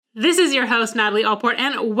This is your host, Natalie Allport,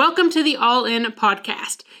 and welcome to the All In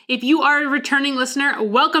podcast. If you are a returning listener,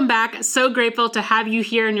 welcome back. So grateful to have you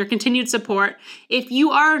here and your continued support. If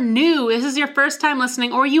you are new, this is your first time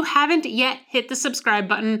listening, or you haven't yet hit the subscribe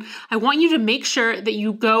button, I want you to make sure that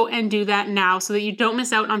you go and do that now so that you don't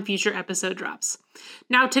miss out on future episode drops.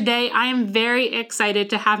 Now, today, I am very excited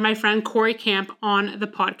to have my friend Corey Camp on the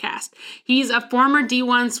podcast. He's a former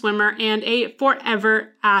D1 swimmer and a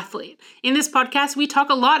forever athlete. In this podcast, we talk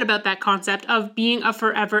a lot about that concept of being a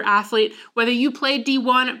forever athlete, whether you play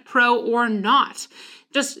D1, pro, or not.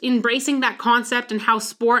 Just embracing that concept and how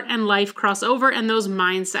sport and life cross over and those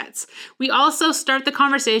mindsets. We also start the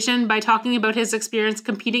conversation by talking about his experience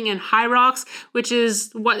competing in HYROX, which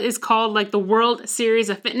is what is called like the World Series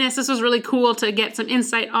of Fitness. This was really cool to get some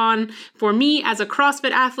insight on for me as a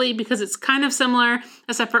CrossFit athlete because it's kind of similar,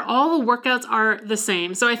 except for all the workouts are the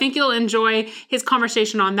same. So I think you'll enjoy his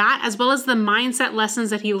conversation on that, as well as the mindset lessons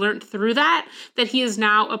that he learned through that he is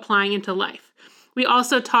now applying into life. We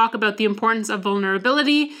also talk about the importance of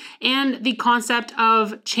vulnerability and the concept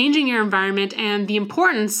of changing your environment and the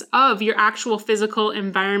importance of your actual physical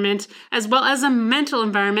environment, as well as a mental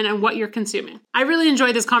environment and what you're consuming. I really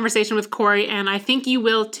enjoyed this conversation with Corey, and I think you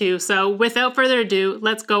will too. So without further ado,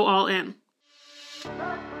 let's go all in.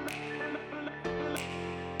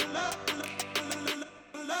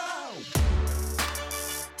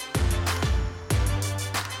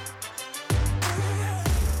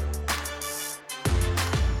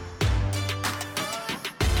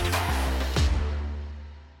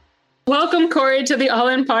 Welcome, Corey, to the All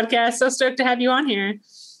In podcast. So stoked to have you on here.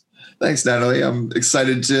 Thanks, Natalie. I'm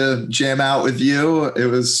excited to jam out with you. It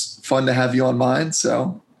was fun to have you on mine,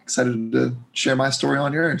 so excited to share my story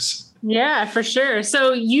on yours. Yeah, for sure.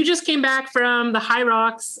 So you just came back from the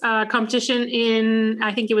HYROX competition in,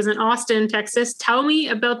 I think it was in Austin, Texas. Tell me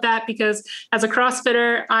about that, because as a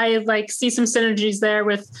CrossFitter, I see some synergies there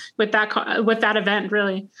with that event,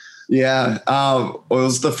 really. Yeah, it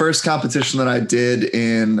was the first competition that I did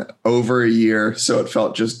in over a year, so it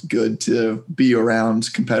felt just good to be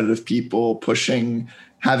around competitive people, pushing,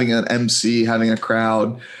 having an MC, having a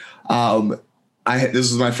crowd. This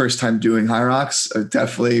was my first time doing HYROX. I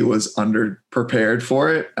definitely was underprepared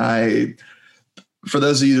for it. For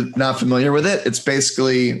those of you not familiar with it, it's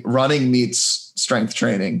basically running meets strength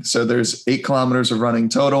training. So there's 8 kilometers of running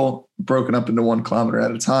total, broken up into 1 kilometer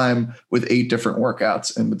at a time with 8 different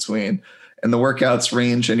workouts in between. And the workouts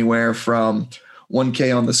range anywhere from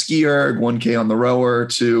 1K on the ski erg, 1K on the rower,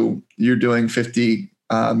 to you're doing 50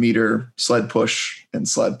 meter sled push and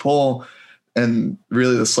sled pull. And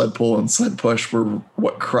really the sled pull and sled push were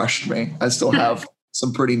what crushed me. I still have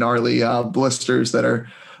some pretty gnarly blisters that are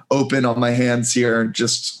open on my hands here.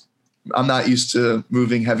 I'm not used to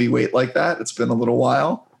moving heavy weight like that. It's been a little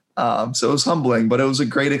while. So it was humbling, but it was a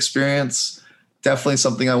great experience. Definitely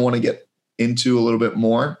something I want to get into a little bit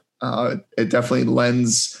more. It definitely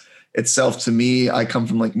lends itself to me. I come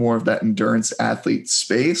from more of that endurance athlete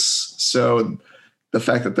space. So the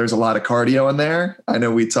fact that there's a lot of cardio in there, I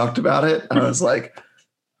know we talked about it. I was like,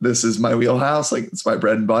 this is my wheelhouse. It's my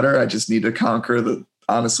bread and butter. I just need to conquer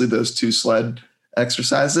those 2 sled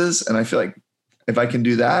exercises. And I feel like if I can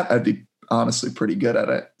do that, I'd be honestly pretty good at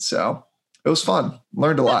it. So it was fun.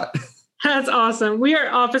 Learned a lot. That's awesome. We are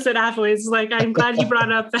opposite athletes. I'm glad you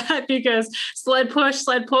brought up that, because sled push,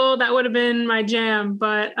 sled pull, that would have been my jam.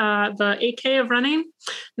 But the 8K of running,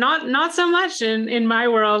 not so much in my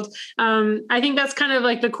world. I think that's kind of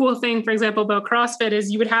the cool thing, for example, about CrossFit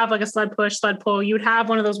is you would have a sled push, sled pull. You would have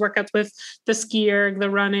one of those workouts with the ski erg, the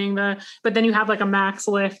running, but then you have a max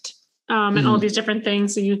lift. And all these different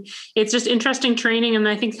things. So it's just interesting training. And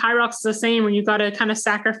I think HYROX is the same, where you got to kind of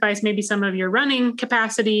sacrifice maybe some of your running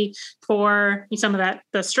capacity for some of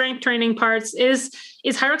the strength training parts. Is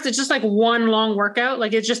HYROX, it's just one long workout?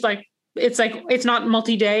 It's not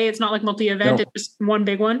multi-day. It's not multi-event. No. It's just one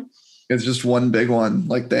big one. It's just one big one.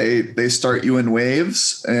 They start you in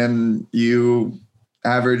waves, and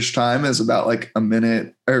average time is about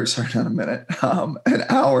an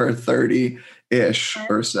hour 30 ish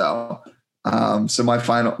or so. So my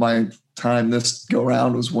time this go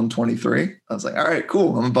round was 1:23. I was like, all right,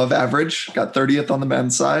 cool. I'm above average. Got 30th on the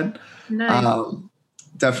men's side. Nice.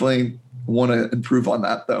 Definitely want to improve on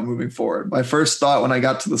that though, moving forward. My first thought when I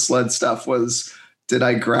got to the sled stuff was did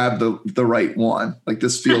I grab the right one? Like,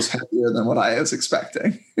 this feels heavier than what I was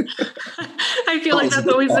expecting. I feel like that's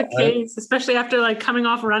always the case, especially after like coming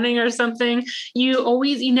off running or something.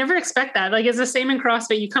 You never expect that. Like, it's the same in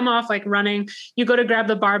CrossFit. You come off like running, you go to grab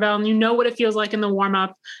the barbell and you know what it feels like in the warm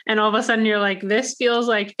up. And all of a sudden you're like, this feels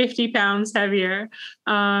like 50 pounds heavier.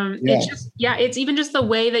 It's even just the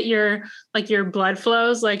way that your blood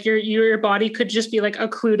flows, like your body could just be like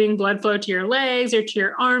occluding blood flow to your legs or to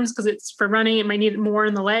your arms. Cause it's for running, it might need more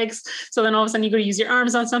in the legs. So then all of a sudden you go to use your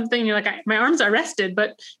arms on something and you're like, my arms are rested,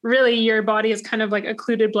 but really your body is kind of like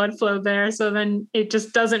occluded blood flow there. So then it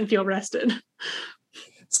just doesn't feel rested.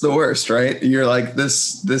 It's the worst, right? You're like,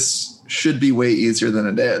 this should be way easier than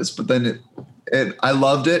it is. But then I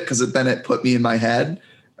loved it because then it put me in my head.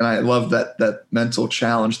 And I love that mental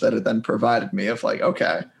challenge that it then provided me of like,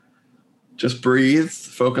 okay, just breathe,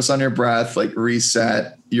 focus on your breath, like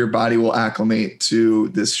reset. Your body will acclimate to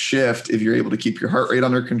this shift if you're able to keep your heart rate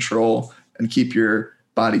under control and keep your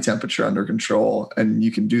body temperature under control. And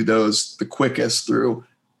you can do those the quickest through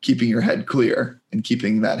keeping your head clear and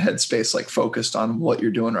keeping that headspace like focused on what you're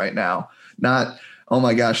doing right now. Not, oh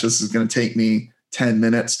my gosh, this is going to take me 10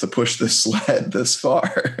 minutes to push this sled this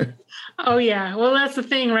far. Oh yeah. Well, that's the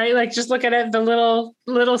thing, right? Like, just look at it, the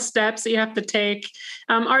little steps that you have to take.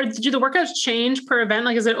 Do the workouts change per event?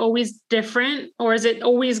 Like, is it always different or is it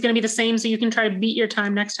always going to be the same so you can try to beat your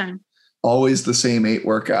time next time? Always the same 8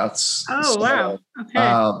 workouts. Oh, wow.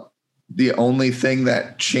 Okay. The only thing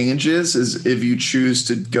that changes is if you choose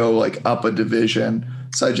to go like up a division.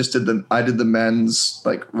 So I did the men's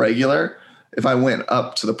like regular. If I went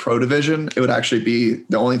up to the pro division, it would actually be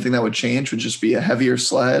the only thing that would change would just be a heavier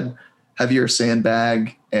sled, heavier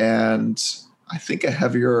sandbag, and I think a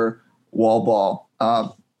heavier wall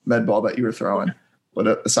ball, med ball that you were throwing.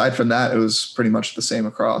 But aside from that, it was pretty much the same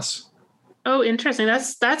across. Oh, interesting.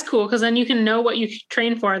 That's cool. Cause then you can know what you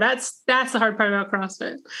train for. That's the hard part about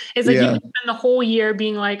CrossFit is like you can spend the whole year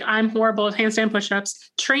being like, I'm horrible at handstand pushups,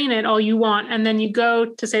 train it all you want. And then you go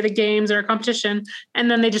to say the games or a competition and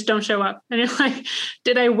then they just don't show up. And you're like,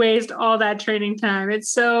 did I waste all that training time?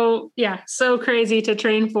 It's so crazy to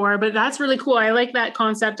train for, but that's really cool. I like that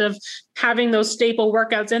concept of having those staple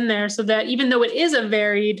workouts in there so that even though it is a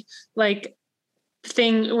varied, like,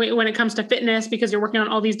 thing when it comes to fitness, because you're working on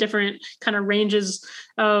all these different kind of ranges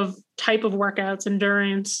of type of workouts,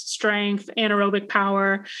 endurance, strength, anaerobic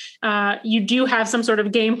power, you do have some sort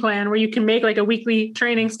of game plan where you can make like a weekly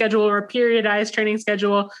training schedule or a periodized training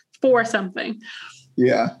schedule for something.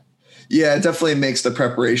 Yeah, it definitely makes the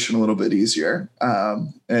preparation a little bit easier.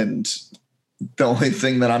 And the only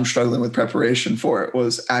thing that I'm struggling with preparation for it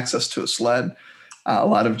was access to a sled. A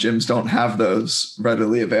lot of gyms don't have those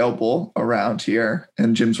readily available around here,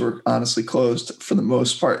 and gyms were honestly closed for the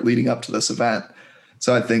most part leading up to this event.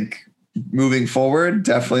 So I think moving forward,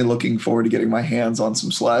 definitely looking forward to getting my hands on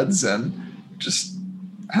some sleds and just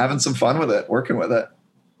having some fun with it, working with it.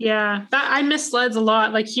 Yeah, I miss sleds a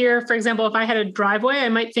lot. Like here, for example, if I had a driveway, I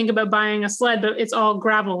might think about buying a sled, but it's all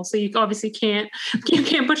gravel. So you obviously can't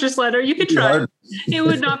push a sled, or you could try. It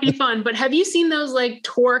would not be fun. But have you seen those like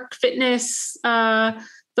Torque Fitness,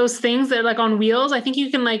 those things that are like on wheels? I think you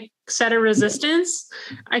can like set a resistance.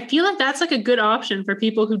 I feel like that's like a good option for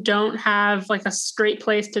people who don't have like a straight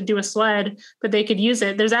place to do a sled, but they could use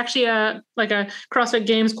it. There's actually a CrossFit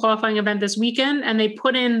Games qualifying event this weekend, and they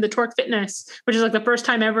put in the Torque Fitness, which is like the first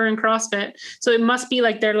time ever in CrossFit. So it must be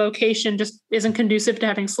like their location just isn't conducive to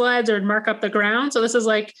having sleds or mark up the ground. So this is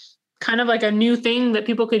like kind of like a new thing that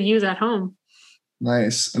people could use at home.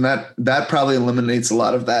 Nice. And that probably eliminates a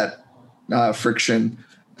lot of that friction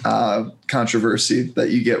controversy that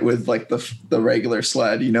you get with like the regular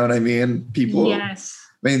sled. You know what I mean? People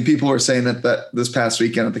were saying that this past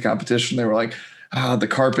weekend at the competition, they were like, the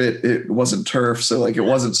carpet, it wasn't turf. So like, it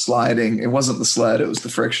wasn't sliding. It wasn't the sled. It was the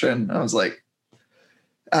friction. I was like,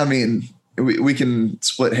 I mean, we can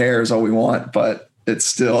split hairs all we want, but it's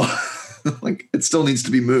still like, it still needs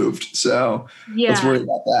to be moved. So let's worry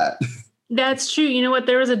about that. That's true. You know what?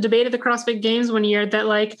 There was a debate at the CrossFit Games one year that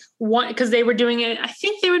like because they were doing it, I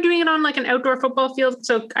think they were doing it on like an outdoor football field.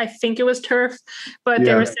 So I think it was turf, but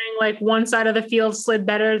they were saying like one side of the field slid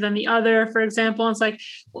better than the other, for example. And it's like,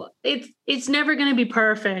 well, it's never going to be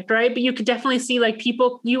perfect, right? But you could definitely see like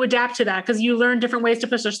people, you adapt to that because you learn different ways to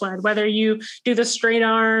push a sled, whether you do the straight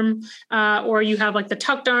arm or you have like the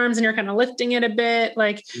tucked arms and you're kind of lifting it a bit,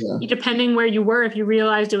 like depending where you were, if you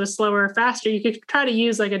realized it was slower or faster, you could try to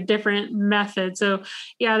use like a different method. So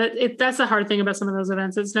that's the hard thing about some of those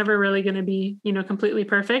events. It's never really going to be, completely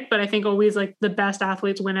perfect, but I think always like the best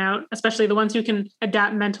athletes win out, especially the ones who can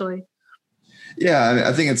adapt mentally. Yeah.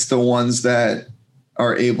 I think it's the ones that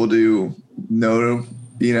are able to know,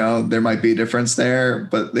 there might be a difference there,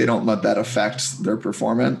 but they don't let that affect their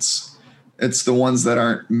performance. It's the ones that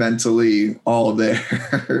aren't mentally all there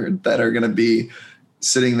that are going to be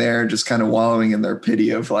sitting there just kind of wallowing in their pity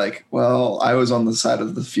of like, well, I was on the side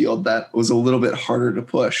of the field that was a little bit harder to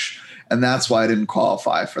push. And that's why I didn't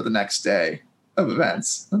qualify for the next day of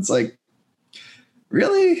events. It's like,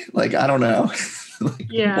 really? Like, I don't know. Like,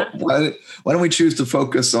 yeah. Why don't we choose to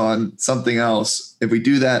focus on something else? If we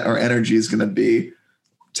do that, our energy is going to be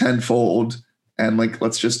tenfold. And like,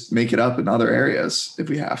 let's just make it up in other areas if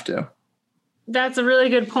we have to. That's a really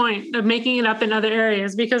good point of making it up in other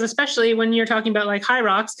areas, because especially when you're talking about like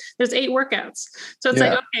Hyrox, there's 8 workouts. So it's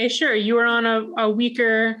like, okay, sure, you were on a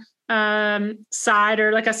weaker side,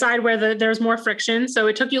 or like a side where there's more friction. So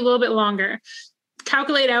it took you a little bit longer.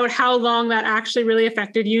 Calculate out how long that actually really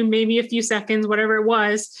affected you, maybe a few seconds, whatever it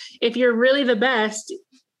was. If you're really the best,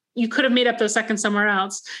 you could have made up those seconds somewhere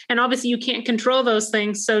else. And obviously you can't control those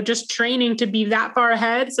things. So just training to be that far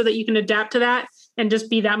ahead so that you can adapt to that and just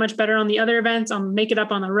be that much better on the other events, make it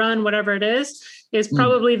up on the run, whatever it is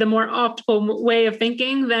probably the more optimal way of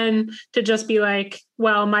thinking than to just be like,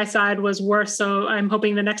 well, my side was worse, so I'm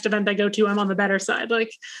hoping the next event I go to, I'm on the better side.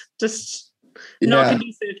 Like, just not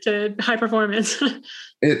conducive to high performance.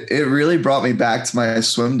 It really brought me back to my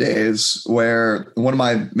swim days, where one of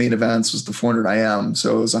my main events was the 400 IM.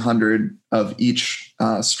 So it was 100 of each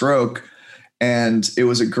stroke. And it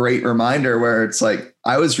was a great reminder where it's like,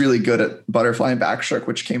 I was really good at butterfly and backstroke,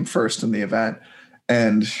 which came first in the event.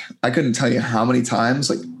 And I couldn't tell you how many times,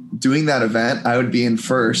 like doing that event, I would be in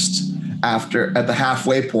first at the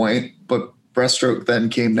halfway point, but breaststroke then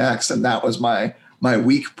came next. And that was my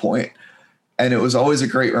weak point. And it was always a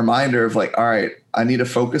great reminder of like, all right, I need to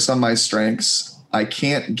focus on my strengths. I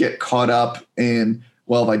can't get caught up in,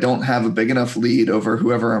 well, if I don't have a big enough lead over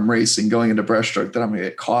whoever I'm racing going into breaststroke, that I'm going to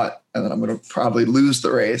get caught and then I'm going to probably lose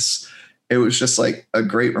the race. It was just like a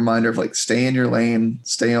great reminder of like, stay in your lane,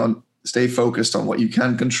 stay focused on what you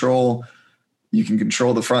can control. You can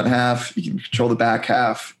control the front half. You can control the back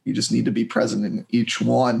half. You just need to be present in each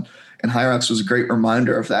one. And Hyrox was a great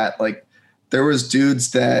reminder of that. Like, there was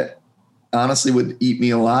dudes that honestly would eat me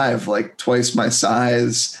alive, like twice my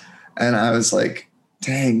size. And I was like,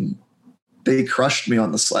 dang, they crushed me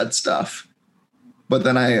on the sled stuff. But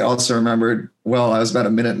then I also remembered, well, I was about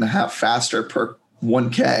a minute and a half faster per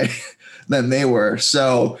 1K than they were.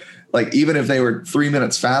 So like, even if they were 3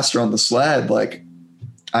 minutes faster on the sled, like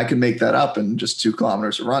I could make that up in just 2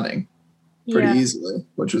 kilometers of running pretty easily,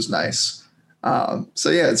 which was nice. So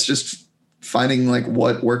yeah, it's just finding like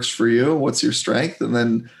what works for you, what's your strength, and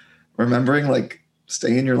then remembering like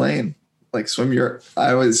stay in your lane, like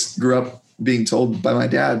I always grew up being told by my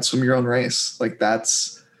dad, swim your own race. Like,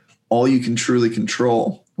 that's all you can truly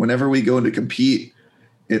control. Whenever we go to compete,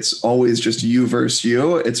 it's always just you versus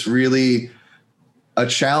you. It's really a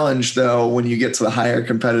challenge though, when you get to the higher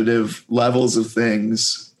competitive levels of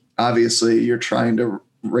things. Obviously you're trying to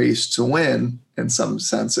race to win in some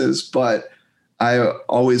senses, but I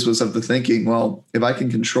always was of the thinking, well, if I can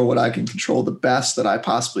control what I can control the best that I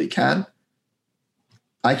possibly can,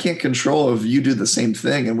 I can't control if you do the same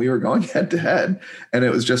thing. And we were going head to head, and it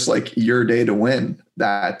was just like your day to win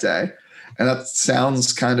that day. And that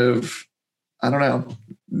sounds kind of, I don't know,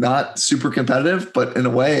 not super competitive, but in a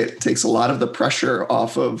way it takes a lot of the pressure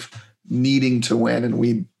off of needing to win. And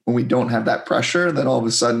when we don't have that pressure, then all of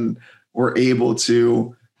a sudden we're able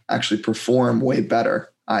to actually perform way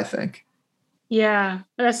better, I think. Yeah,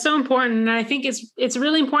 that's so important. And I think it's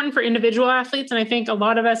really important for individual athletes. And I think a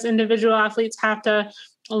lot of us individual athletes have to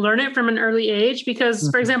learn it from an early age, because,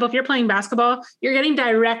 for example, if you're playing basketball, you're getting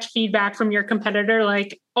direct feedback from your competitor,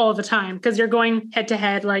 like all the time, because you're going head to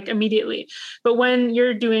head, like immediately. But when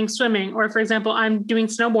you're doing swimming, or for example, I'm doing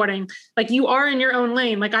snowboarding, like you are in your own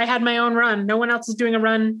lane. Like I had my own run. No one else is doing a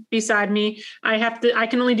run beside me. I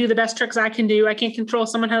can only do the best tricks I can do. I can't control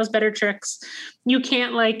someone who has better tricks. You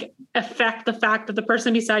can't like affect the fact that the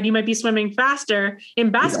person beside you might be swimming faster.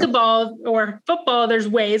 In basketball or football, there's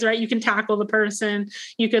ways, right? You can tackle the person.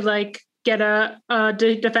 You could like get a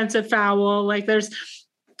defensive foul. Like there's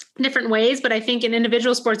different ways, but I think in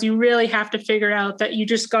individual sports, you really have to figure out that you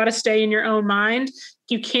just got to stay in your own mind.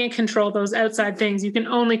 You can't control those outside things. You can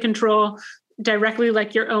only control directly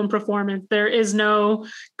like your own performance. There is no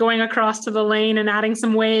going across to the lane and adding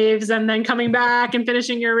some waves and then coming back and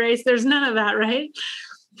finishing your race. There's none of that, right?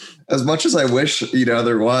 As much as I wish,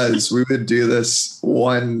 there was, we would do this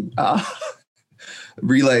one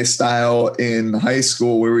relay style in high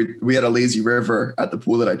school where we had a lazy river at the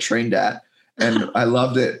pool that I trained at. And I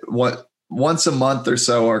loved it. Once a month or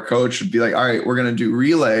so, our coach would be like, all right, we're going to do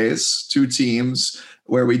relays, 2 teams.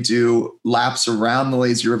 where we do laps around the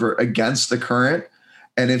lazy river against the current.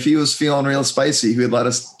 And if he was feeling real spicy, he would let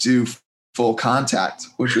us do full contact,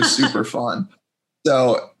 which was super fun.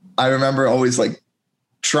 So I remember always like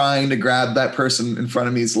trying to grab that person in front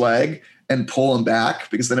of me's leg and pull him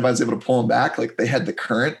back, because then if I was able to pull him back, like they had the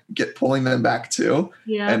current pulling them back too.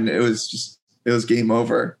 Yeah. And it was game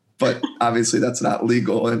over. But obviously that's not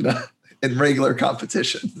legal in regular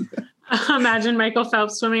competition. Imagine Michael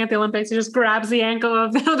Phelps swimming at the Olympics. He just grabs the ankle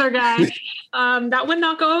of the other guy. That would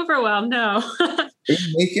not go over well. No. It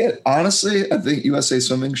would make it. Honestly, I think USA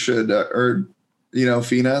Swimming should, or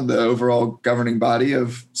FINA, the overall governing body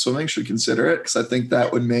of swimming, should consider it, because I think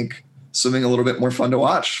that would make swimming a little bit more fun to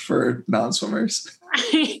watch for non-swimmers.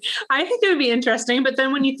 I think it would be interesting, but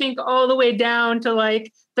then when you think all the way down to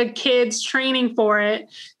like the kids training for it,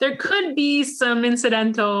 there could be some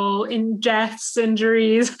incidental deaths,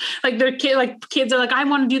 injuries. Like kids are like, I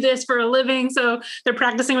want to do this for a living, so they're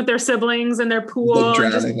practicing with their siblings in their pool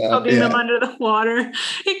and just poking them under the water.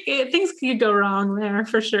 Things could go wrong there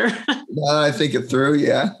for sure. No, I think it through.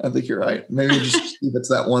 Yeah, I think you're right. Maybe just keep it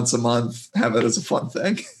to that once a month, have it as a fun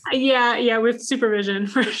thing. Yeah, with supervision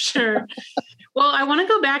for sure. Well, I want to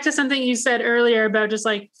go back to something you said earlier about just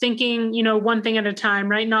like thinking, one thing at a time,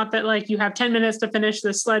 right? Not that like you have 10 minutes to finish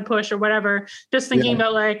the sled push or whatever, just thinking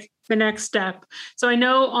about like the next step. So I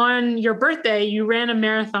know on your birthday, you ran a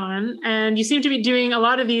marathon, and you seem to be doing a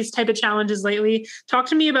lot of these type of challenges lately. Talk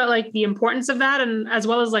to me about like the importance of that, and as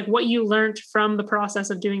well as like what you learned from the process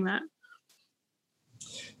of doing that.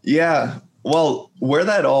 Yeah. Well, where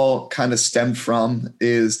that all kind of stemmed from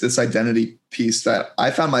is this identity piece that I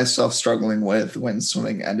found myself struggling with when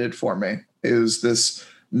swimming ended for me. It was this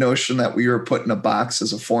notion that we were put in a box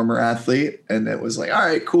as a former athlete, and it was like, all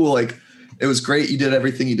right, cool. Like, it was great. You did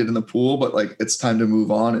everything you did in the pool, but like, it's time to move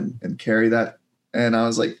on and carry that. And I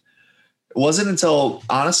was like, it wasn't until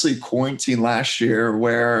honestly quarantine last year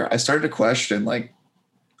where I started to question, like,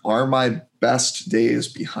 are my best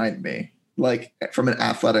days behind me? Like, from an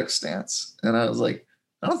athletic stance. And I was like,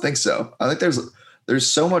 I don't think so. I think there's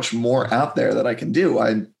so much more out there that I can do.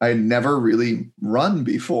 I never really run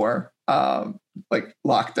before, like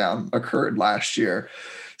lockdown occurred last year.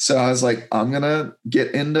 So I was like, I'm going to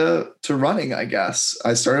get into running, I guess.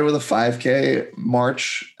 I started with a 5K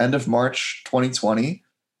end of March 2020.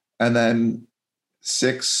 And then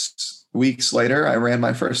 6 weeks later, I ran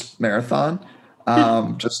my first marathon,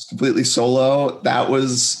 just completely solo. That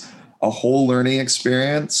was a whole learning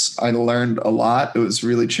experience. I learned a lot. It was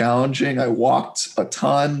really challenging. I walked a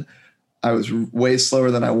ton. I was way slower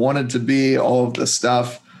than I wanted to be, all of this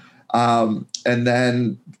stuff. And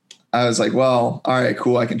then I was like, well, all right,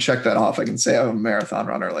 cool. I can check that off. I can say I'm a marathon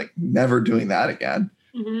runner, like never doing that again.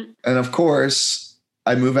 Mm-hmm. And of course,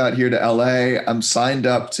 I move out here to LA. I'm signed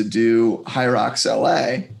up to do High Rocks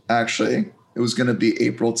LA. Actually, it was going to be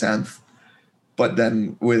April 10th. But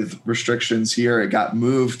then with restrictions here, it got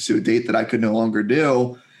moved to a date that I could no longer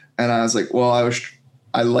do. And I was like, well,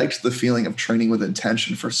 I liked the feeling of training with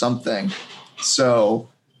intention for something. So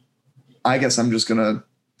I guess I'm just going to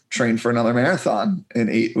train for another marathon in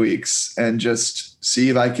 8 weeks and just see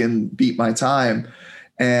if I can beat my time.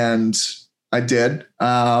 And I did,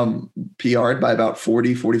 PR'd by about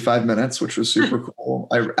 45 minutes, which was super cool.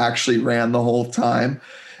 I actually ran the whole time.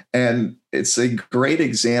 And it's a great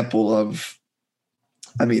example of,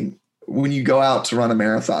 I mean, when you go out to run a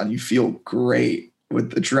marathon, you feel great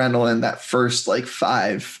with adrenaline that first like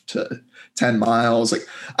 5 to 10 miles. Like,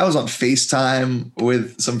 I was on FaceTime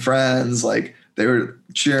with some friends, like they were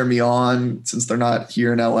cheering me on since they're not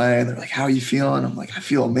here in LA. And they're like, how are you feeling? I'm like, I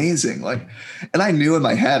feel amazing. Like, and I knew in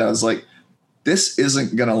my head, I was like, this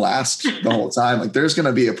isn't going to last the whole time. Like, there's going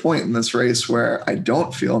to be a point in this race where I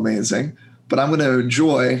don't feel amazing, but I'm going to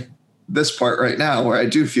enjoy this part right now where I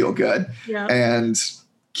do feel good. Yeah. And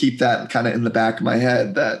keep that kind of in the back of my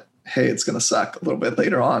head that, hey, it's going to suck a little bit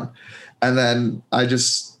later on. And then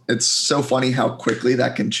it's so funny how quickly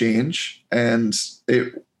that can change. And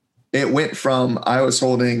it went from, I was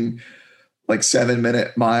holding like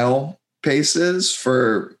 7-minute mile paces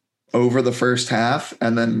for over the first half.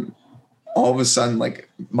 And then all of a sudden, like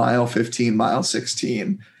mile 15, mile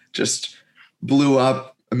 16 just blew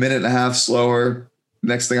up, a minute and a half slower.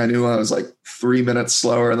 Next thing I knew, I was like 3 minutes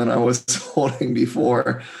slower than I was holding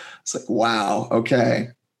before. It's like, wow, okay.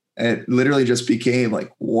 And it literally just became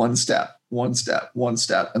like one step.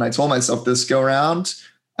 And I told myself this go around,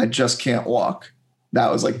 I just can't walk. That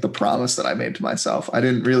was like the promise that I made to myself. I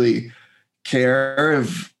didn't really care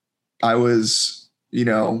if I was,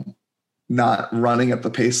 not running at the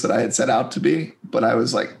pace that I had set out to be, but I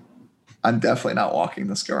was like, I'm definitely not walking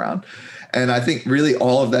this go around. And I think really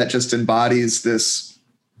all of that just embodies this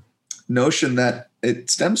notion that it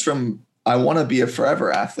stems from, I want to be a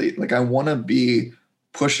forever athlete. Like I want to be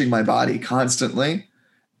pushing my body constantly.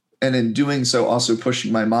 And in doing so, also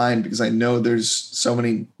pushing my mind, because I know there's so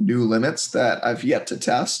many new limits that I've yet to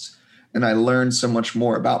test. And I learned so much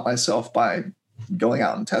more about myself by going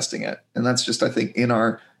out and testing it. And that's just, I think, in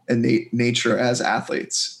our innate nature as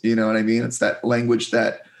athletes. You know what I mean? It's that language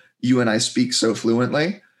that you and I speak so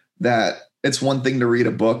fluently that it's one thing to read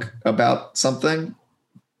a book about something,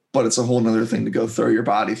 but it's a whole nother thing to go throw your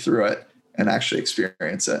body through it and actually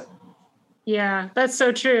experience it. Yeah, that's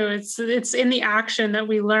so true. It's in the action that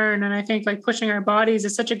we learn. And I think like pushing our bodies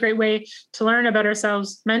is such a great way to learn about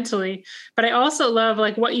ourselves mentally. But I also love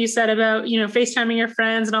like what you said about, FaceTiming your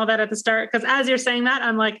friends and all that at the start. Because as you're saying that,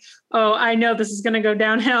 I'm like, oh, I know this is going to go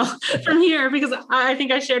downhill from here, because I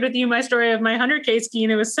think I shared with you my story of my 100K ski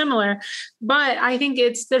and it was similar. But I think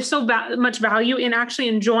there's so much value in actually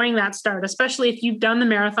enjoying that start, especially if you've done the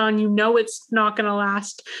marathon, it's not going to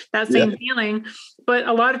last that same feeling. But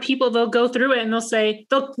a lot of people, they'll go through it and they'll say,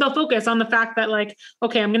 they'll focus on the fact that like,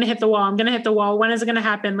 okay, I'm going to hit the wall. I'm going to hit the wall. When is it going to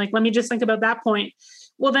happen? Like, let me just think about that point.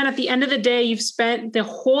 Well, then at the end of the day, you've spent the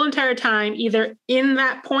whole entire time either in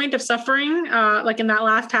that point of suffering, like in that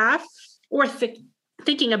last half, or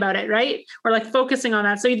thinking about it, right? Or like focusing on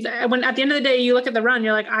that. So when at the end of the day, you look at the run,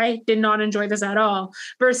 you're like, I did not enjoy this at all.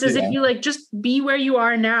 Versus if you like, just be where you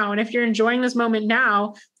are now. And if you're enjoying this moment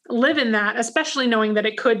now, live in that, especially knowing that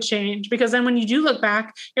it could change. Because then when you do look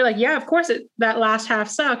back, you're like, yeah, of course that last half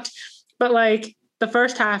sucked, but like the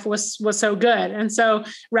first half was so good. And so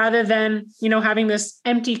rather than, having this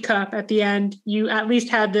empty cup at the end, you at least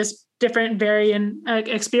had this different varying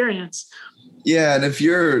experience. Yeah. And if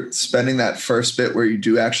you're spending that first bit where you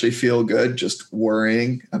do actually feel good, just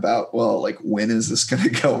worrying about, well, like, when is this going to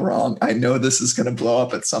go wrong? I know this is going to blow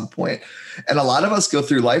up at some point. And a lot of us go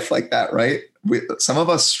through life like that, right? Some of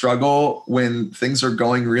us struggle when things are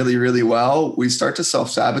going really, really well. We start to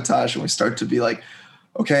self-sabotage and we start to be like,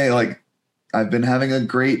 okay, like I've been having a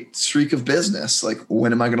great streak of business. Like,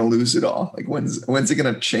 when am I going to lose it all? Like, when's it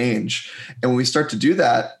going to change? And when we start to do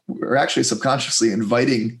that, we're actually subconsciously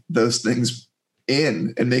inviting those things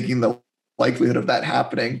in and making the likelihood of that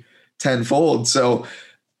happening tenfold. So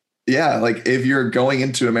yeah, like if you're going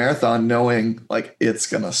into a marathon knowing like it's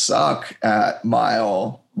going to suck at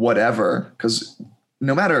mile whatever, because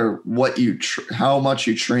no matter what how much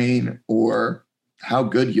you train or how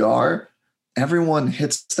good you are, everyone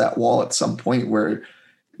hits that wall at some point where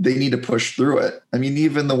they need to push through it. I mean,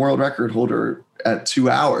 even the world record holder at 2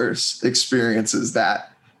 hours experiences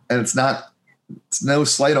that. And it's no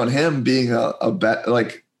slight on him being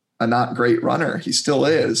a not great runner. He still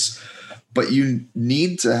is, but you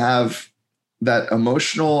need to have that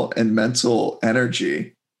emotional and mental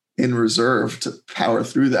energy in reserve to power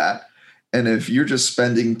through that. And if you're just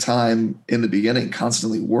spending time in the beginning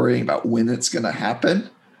constantly worrying about when it's going to happen,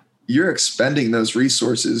 you're expending those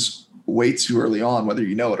resources way too early on, whether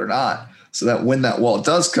you know it or not, so that when that wall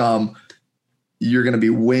does come, you're going to be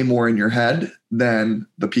way more in your head than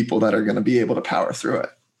the people that are going to be able to power through it.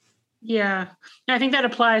 Yeah. I think that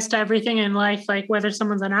applies to everything in life, like whether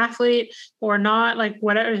someone's an athlete or not, like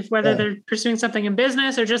whether they're pursuing something in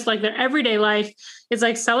business or just like their everyday life. It's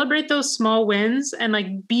like celebrate those small wins and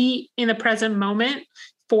like be in the present moment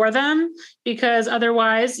for them, because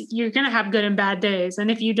otherwise you're going to have good and bad days. And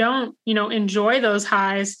if you don't, enjoy those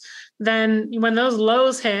highs, then when those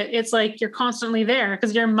lows hit, it's like you're constantly there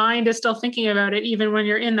because your mind is still thinking about it, even when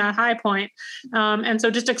you're in that high point. And so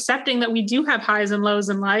just accepting that we do have highs and lows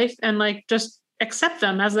in life and like just accept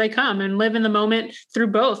them as they come and live in the moment through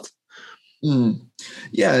both.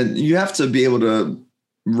 Yeah, you have to be able to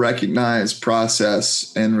recognize,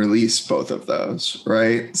 process, and release both of those,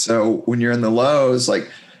 right? So when you're in the lows, like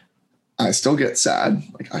I still get sad,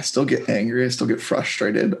 like I still get angry, I still get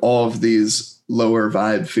frustrated, all of these lower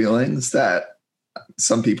vibe feelings that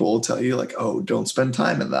some people will tell you like, oh, don't spend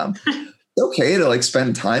time in them. It's okay to like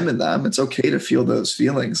spend time in them. It's okay to feel those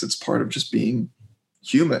feelings. It's part of just being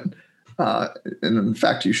human. And in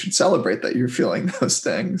fact, you should celebrate that you're feeling those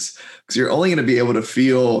things, because you're only going to be able to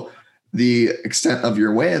feel the extent of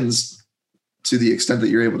your wins to the extent that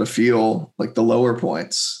you're able to feel like the lower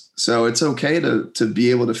points. So it's okay to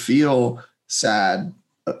be able to feel sad,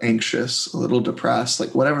 anxious, a little depressed,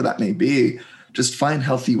 like whatever that may be. Just find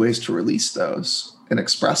healthy ways to release those and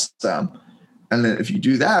express them. And then if you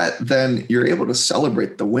do that, then you're able to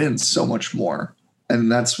celebrate the wins so much more.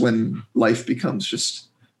 And that's when life becomes just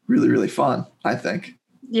really, really fun, I think.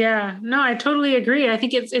 Yeah, no, I totally agree. I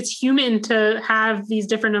think it's human to have these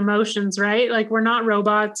different emotions, right? Like we're not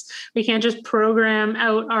robots. We can't just program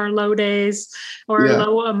out our low days or Yeah.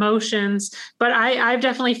 low emotions. But I've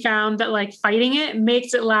definitely found that like fighting it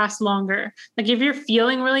makes it last longer. Like if you're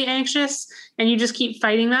feeling really anxious and you just keep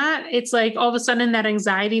fighting that, it's like all of a sudden that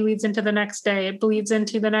anxiety leads into the next day. It bleeds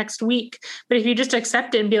into the next week. But if you just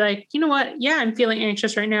accept it and be like, you know what? Yeah, I'm feeling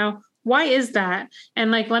anxious right now. Why is that?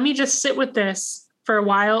 And like, let me just sit with this for a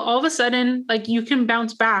while, all of a sudden, like you can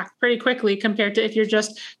bounce back pretty quickly compared to if you're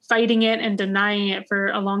just fighting it and denying it for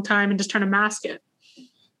a long time and just trying to mask it.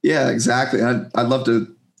 Yeah, exactly. I'd love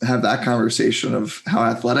to have that conversation of how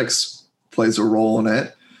athletics plays a role in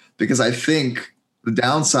it, because I think the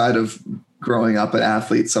downside of growing up an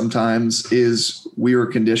athlete sometimes is we were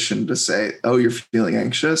conditioned to say, oh, you're feeling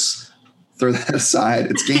anxious, throw that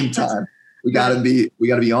aside. It's game time. We gotta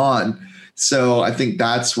be on. So I think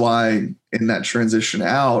that's why in that transition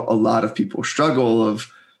out, a lot of people struggle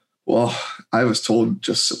of, well, I was told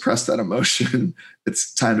just suppress that emotion.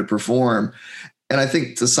 It's time to perform. And I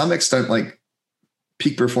think to some extent, like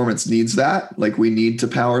peak performance needs that. Like we need to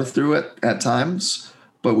power through it at times,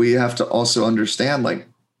 but we have to also understand like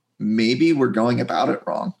maybe we're going about it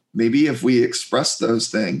wrong. Maybe if we express those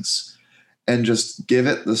things and just give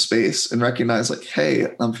it the space and recognize like, hey,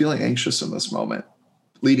 I'm feeling anxious in this moment,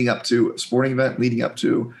 leading up to a sporting event, leading up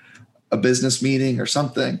to a business meeting or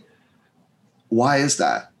something. Why is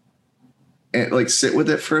that? And like sit with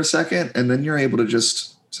it for a second, and then you're able to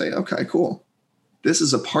just say, okay, cool. This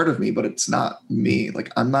is a part of me, but it's not me.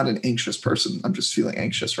 Like I'm not an anxious person. I'm just feeling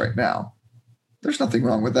anxious right now. There's nothing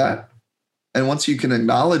wrong with that. And once you can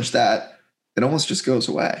acknowledge that, it almost just goes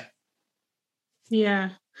away. Yeah.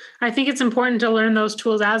 I think it's important to learn those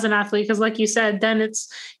tools as an athlete because like you said, then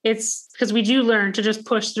it's because we do learn to just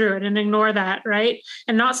push through it and ignore that, right?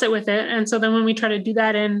 And not sit with it. And so then when we try to do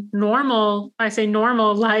that in normal, I say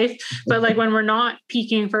normal life, but like when we're not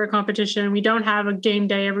peaking for a competition, we don't have a game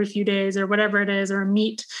day every few days or whatever it is, or a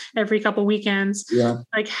meet every couple weekends. Yeah.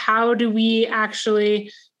 Like how do we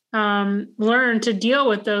actually learn to deal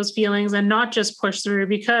with those feelings and not just push through?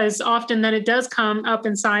 Because often then it does come up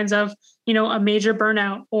in signs of a major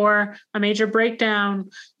burnout or a major breakdown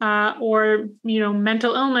or,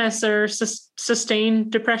 mental illness or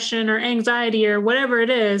sustained depression or anxiety or whatever it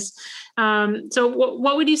is. So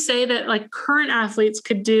what would you say that like current athletes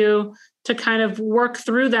could do to kind of work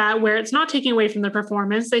through that, where it's not taking away from their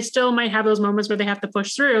performance? They still might have those moments where they have to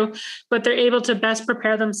push through, but they're able to best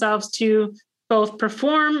prepare themselves to both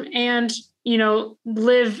perform and,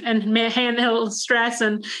 live and handle stress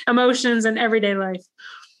and emotions in everyday life.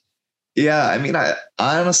 Yeah, I mean, I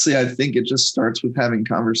honestly, I think it just starts with having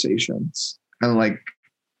conversations and like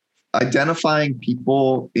identifying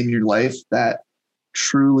people in your life that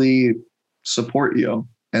truly support you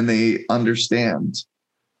and they understand,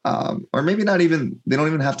 or maybe not even, they don't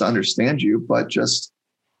even have to understand you, but just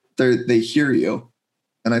they hear you.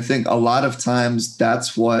 And I think a lot of times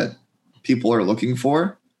that's what people are looking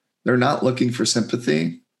for. They're not looking for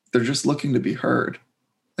sympathy. They're just looking to be heard.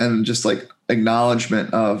 And just like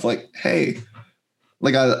acknowledgement of like, hey,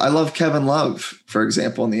 like I love Kevin Love, for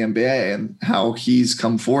example, in the NBA and how he's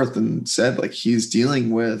come forth and said like he's dealing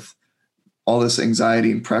with all this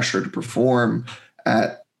anxiety and pressure to perform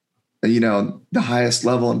at, the highest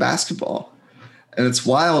level in basketball. And it's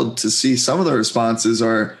wild to see some of the responses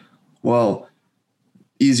are, well,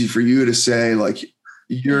 easy for you to say like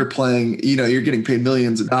you're playing, you're getting paid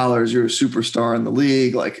millions of dollars. You're a superstar in the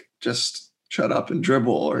league. Like just shut up and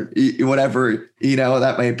dribble or whatever,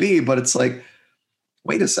 that might be. But it's like,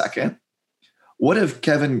 wait a second. What if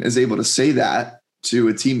Kevin is able to say that to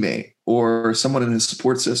a teammate or someone in his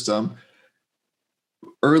support system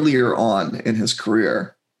earlier on in his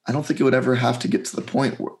career? I don't think it would ever have to get to the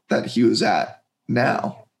point that he was at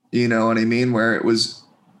now. You know what I mean? Where it was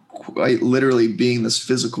quite literally being this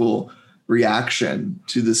physical reaction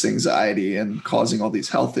to this anxiety and causing all these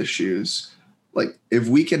health issues. Like if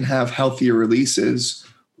we can have healthier releases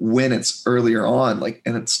when it's earlier on, like,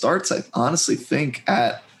 and it starts, I honestly think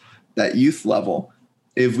at that youth level,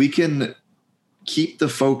 if we can keep the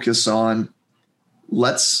focus on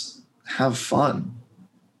let's have fun.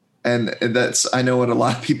 And that's, I know what a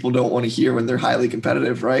lot of people don't want to hear when they're highly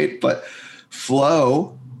competitive, right? But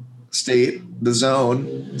flow state, the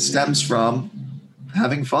zone stems from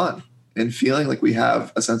having fun and feeling like we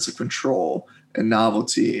have a sense of control and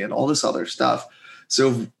novelty and all this other stuff.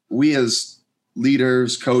 So we as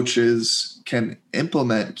leaders, coaches can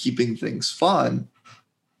implement keeping things fun,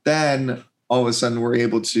 then all of a sudden we're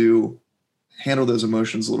able to handle those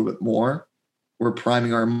emotions a little bit more. We're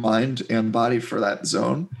priming our mind and body for that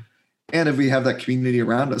zone. And if we have that community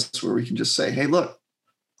around us where we can just say, hey, look,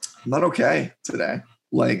 I'm not okay today.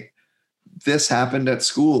 Like this happened at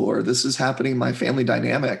school, or this is happening in my family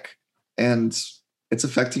dynamic, and it's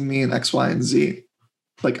affecting me in X, Y, and Z.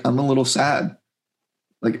 Like I'm a little sad.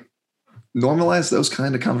 Like normalize those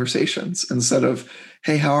kind of conversations instead of,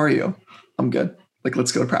 hey, how are you? I'm good. Like,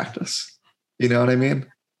 let's go to practice. You know what I mean?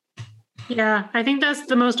 Yeah, I think that's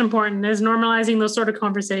the most important, is normalizing those sort of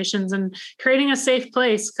conversations and creating a safe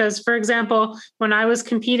place. Because, for example, when I was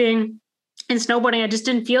competing in snowboarding, I just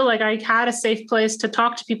didn't feel like I had a safe place to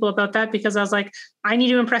talk to people about that, because I was like, I need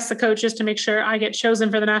to impress the coaches to make sure I get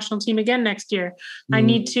chosen for the national team again next year. I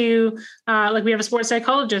need to, like, we have a sports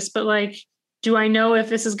psychologist, but like, do I know if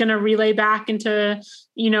this is going to relay back into,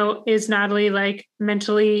 is Natalie like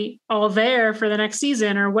mentally all there for the next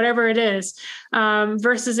season or whatever it is?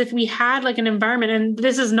 Versus if we had like an environment, and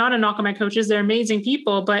this is not a knock on my coaches, they're amazing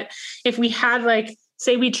people, but if we had like,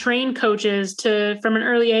 say we train coaches to, from an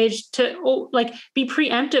early age, to like be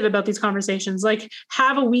preemptive about these conversations, like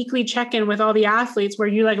have a weekly check-in with all the athletes where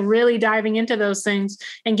you like really diving into those things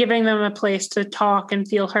and giving them a place to talk and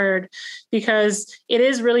feel heard, because it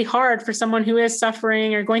is really hard for someone who is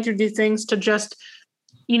suffering or going through these things to just,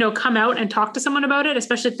 come out and talk to someone about it,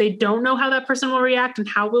 especially if they don't know how that person will react and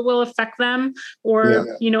how it will affect them, or,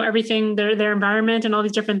 everything, their environment and all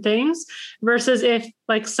these different things, versus if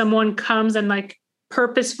like someone comes and like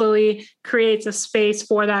purposefully creates a space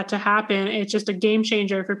for that to happen. It's just a game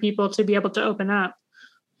changer for people to be able to open up.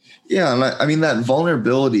 Yeah. And I mean, that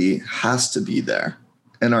vulnerability has to be there,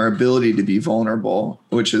 and our ability to be vulnerable,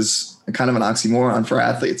 which is kind of an oxymoron for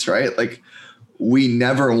athletes, right? Like we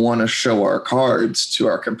never want to show our cards to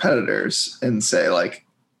our competitors and say like,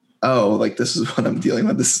 oh, like this is what I'm dealing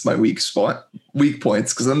with. This is my weak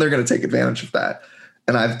points. Cause then they're going to take advantage of that.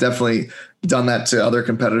 And I've definitely done that to other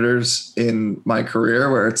competitors in my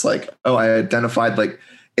career, where it's like, oh, I identified like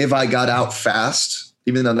if I got out fast,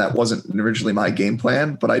 even though that wasn't originally my game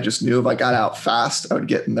plan, but I just knew if I got out fast, I would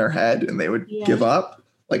get in their head and they would give up.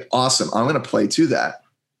 Like, awesome, I'm going to play to that.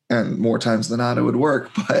 And more times than not, it would work.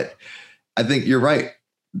 But I think you're right.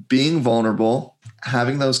 Being vulnerable,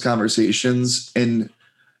 having those conversations, and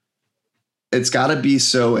it's got to be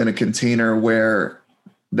so in a container where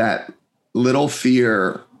that little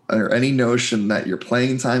fear or any notion that your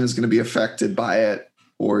playing time is going to be affected by it,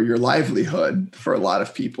 or your livelihood for a lot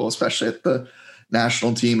of people, especially at the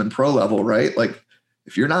national team and pro level, right? Like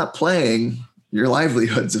if you're not playing, your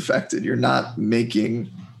livelihood's affected. You're not making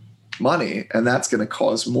money, and that's going to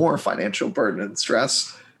cause more financial burden and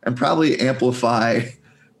stress, and probably amplify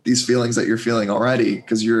these feelings that you're feeling already,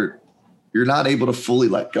 because you're not able to fully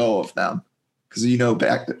let go of them. Because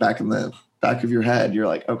back in the back of your head, you're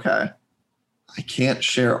like, okay, I can't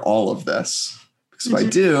share all of this, because if I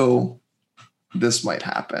do, this might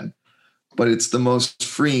happen. But it's the most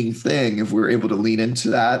freeing thing if we're able to lean into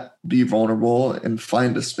that, be vulnerable, and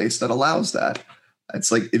find a space that allows that.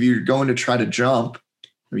 It's like if you're going to try to jump,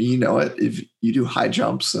 I mean, if you do high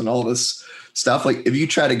jumps and all this stuff, like if you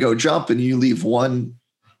try to go jump and you leave one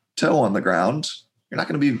toe on the ground, you're not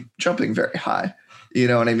going to be jumping very high. You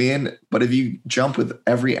know what I mean? But if you jump with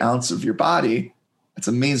every ounce of your body, it's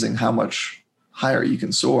amazing how much higher you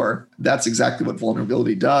can soar. That's exactly what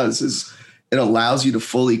vulnerability does, is it allows you to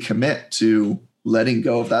fully commit to letting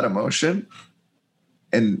go of that emotion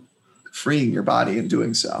and freeing your body in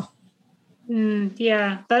doing so.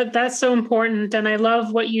 Yeah, that's so important. And I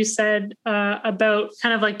love what you said about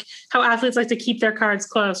kind of like how athletes like to keep their cards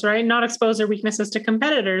close, right? Not expose their weaknesses to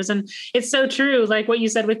competitors. And it's so true. Like what you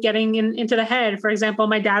said with getting into the head. For example,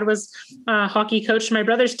 my dad was a hockey coach to my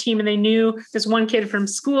brother's team, and they knew this one kid from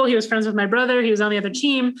school. He was friends with my brother. He was on the other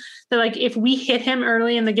team. They're like, if we hit him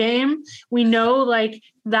early in the game, we know like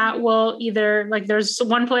that will either, like there's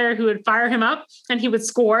one player who would fire him up and he would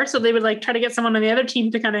score. So they would like try to get someone on the other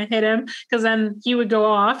team to kind of hit him, because then he would go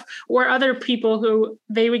off, or other people who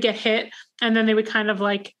they would get hit and then they would kind of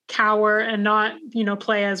like cower and not,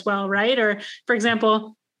 play as well. Right. Or for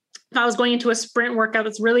example, if I was going into a sprint workout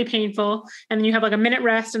that's really painful and then you have like a minute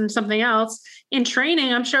rest and something else in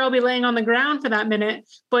training, I'm sure I'll be laying on the ground for that minute.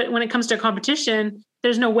 But when it comes to a competition,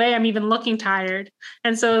 there's no way I'm even looking tired.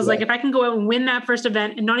 And so it's like, if I can go out and win that first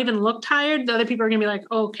event and not even look tired, the other people are going to be like,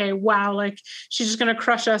 okay, wow, like she's just going to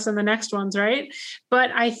crush us in the next ones. Right. But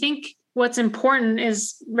I think what's important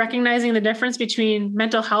is recognizing the difference between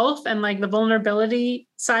mental health and like the vulnerability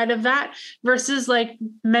side of that versus like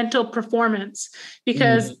mental performance.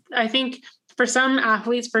 Because I think for some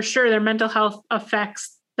athletes, for sure, their mental health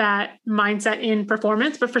affects that mindset in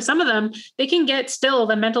performance. But for some of them, they can get still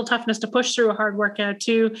the mental toughness to push through a hard workout,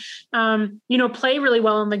 to, play really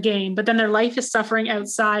well in the game, but then their life is suffering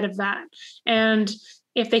outside of that. And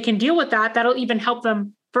if they can deal with that, that'll even help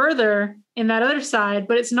them further in that other side.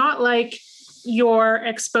 But it's not like you're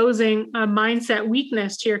exposing a mindset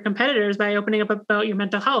weakness to your competitors by opening up about your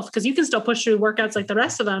mental health, because you can still push through workouts like the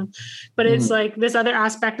rest of them. But it's like this other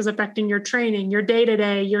aspect is affecting your training, your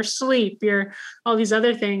day-to-day, your sleep, your all these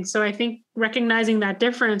other things. So I think recognizing that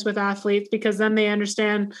difference with athletes, because then they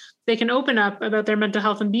understand they can open up about their mental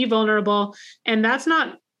health and be vulnerable. And that's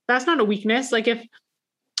not a weakness. Like, if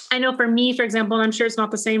I know for me, for example, and I'm sure it's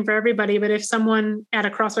not the same for everybody, but if someone at a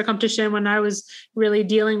CrossFit competition, when I was really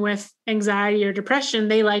dealing with anxiety or depression,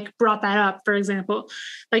 they brought that up, for example,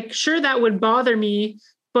 sure, that would bother me,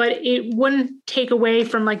 but it wouldn't take away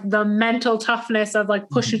from the mental toughness of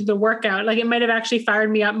pushing through the workout. It might have actually fired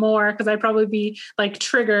me up more, because I'd probably be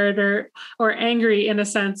triggered or angry in a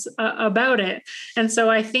sense about it. And so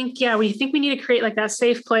I think, we need to create that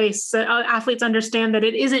safe place that athletes understand that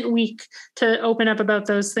it isn't weak to open up about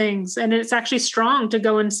those things. And it's actually strong to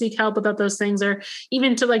go and seek help about those things, or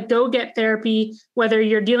even to go get therapy, whether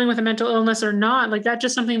you're dealing with a mental illness or not. That's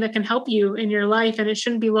just something that can help you in your life. And it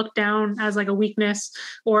shouldn't be looked down as a weakness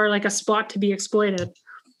or a spot to be exploited.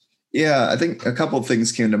 Yeah, I think a couple of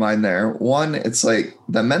things came to mind there. One, it's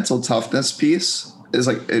the mental toughness piece is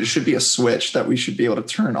it should be a switch that we should be able to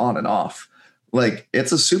turn on and off.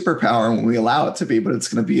 It's a superpower when we allow it to be, but it's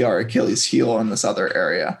going to be our Achilles heel in this other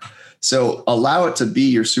area. So allow it to be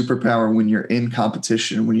your superpower when you're in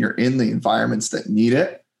competition, when you're in the environments that need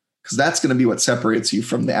it, because that's going to be what separates you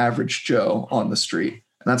from the average Joe on the street.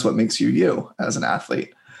 And that's what makes you as an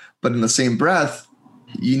athlete. But in the same breath,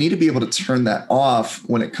 you need to be able to turn that off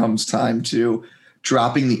when it comes time to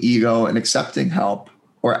dropping the ego and accepting help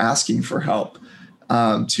or asking for help.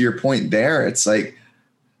 To your point there, it's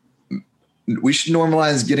we should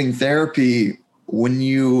normalize getting therapy when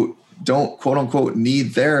you don't, quote unquote,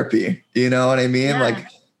 need therapy. You know what I mean? Yeah.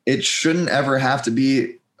 It shouldn't ever have to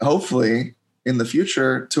be, hopefully in the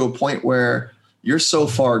future, to a point where you're so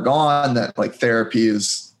far gone that therapy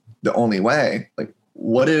is the only way.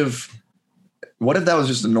 What if that was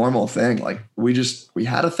just a normal thing? We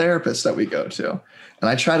had a therapist that we go to. And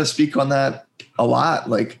I try to speak on that a lot.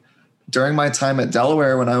 During my time at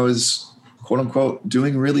Delaware, when I was, quote unquote,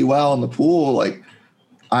 doing really well in the pool,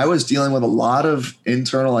 I was dealing with a lot of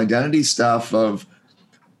internal identity stuff of,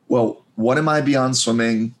 well, what am I beyond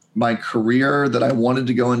swimming? My career that I wanted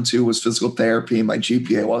to go into was physical therapy. My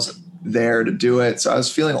GPA wasn't there to do it. So I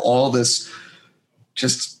was feeling all this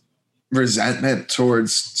just resentment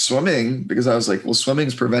towards swimming, because I was well,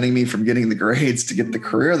 swimming's preventing me from getting the grades to get the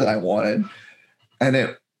career that I wanted. And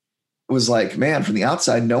it was man, from the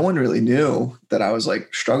outside, no one really knew that I was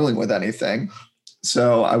struggling with anything.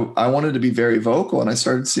 So I wanted to be very vocal, and I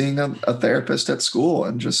started seeing a therapist at school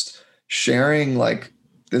and just sharing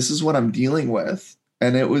this is what I'm dealing with.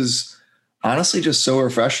 And it was honestly just so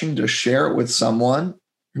refreshing to share it with someone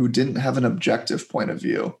who didn't have an objective point of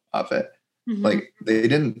view of it. Mm-hmm.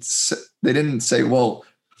 They didn't say, well,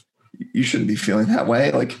 you shouldn't be feeling that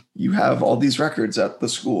way. You have all these records at the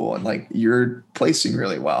school and you're placing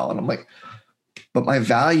really well. And I'm but my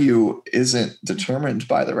value isn't determined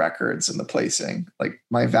by the records and the placing.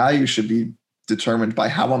 My value should be determined by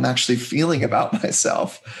how I'm actually feeling about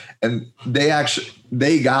myself. And they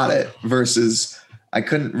got it, versus I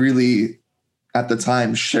couldn't really at the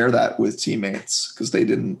time share that with teammates because they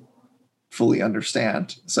didn't fully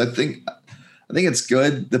understand. So I think it's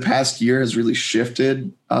good. The past year has really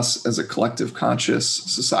shifted us as a collective conscious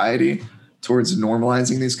society towards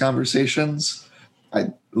normalizing these conversations.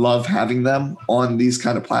 I love having them on these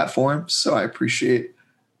kind of platforms. So I appreciate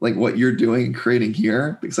what you're doing and creating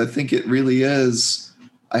here, because I think it really is.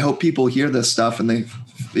 I hope people hear this stuff and they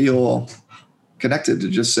feel connected to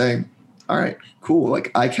just saying, all right, cool.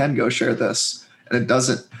 I can go share this. And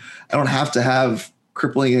I don't have to have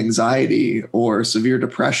crippling anxiety or severe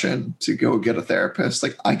depression to go get a therapist.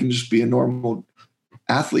 I can just be a normal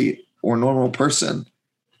athlete or normal person,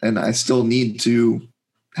 and I still need to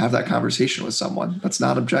have that conversation with someone that's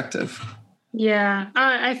not objective. Yeah,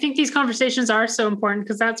 I think these conversations are so important,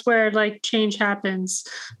 because that's where change happens.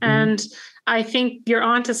 And I think you're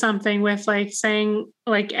onto something with saying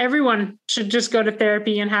everyone should just go to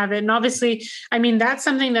therapy and have it. And obviously, I mean, that's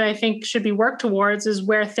something that I think should be worked towards, is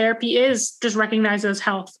where therapy is just recognized as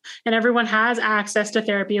health and everyone has access to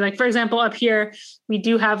therapy. For example, up here, we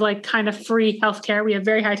do have like kind of free healthcare. We have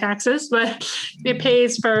very high taxes, but it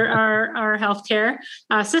pays for our healthcare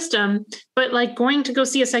system. But like going to go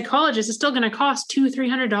see a psychologist is still going to cost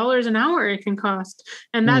 $200-$300 an hour. It can cost,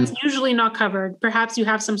 and that's usually not covered. Perhaps you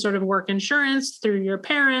have some sort of work insurance through your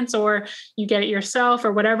parents, or you get it yourself,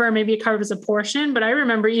 or whatever. Maybe it covers a portion. But I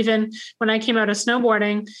remember even when I came out of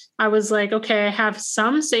snowboarding, I was like, okay, I have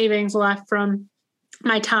some savings left from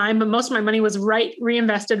my time, but most of my money was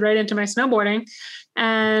reinvested right into my snowboarding.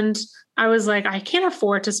 And I was like, I can't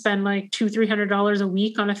afford to spend like $200-$300 a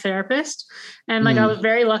week on a therapist. And like, I was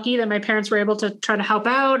very lucky that my parents were able to try to help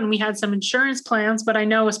out, and we had some insurance plans. But I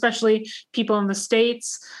know, especially people in the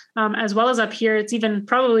States, as well as up here, it's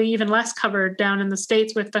probably even less covered down in the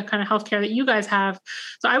States with the kind of healthcare that you guys have.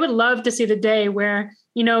 So I would love to see the day where,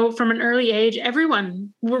 from an early age,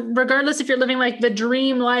 everyone, regardless if you're living like the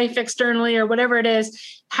dream life externally or whatever it is,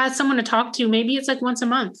 has someone to talk to. Maybe it's like once a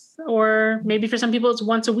month, or maybe for some people it's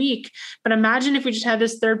once a week. But imagine if we just had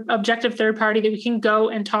this objective third party that we can go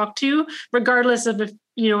and talk to, regardless of if,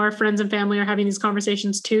 our friends and family are having these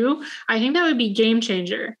conversations too. I think that would be game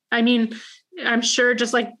changer. I mean, I'm sure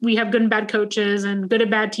just like we have good and bad coaches and good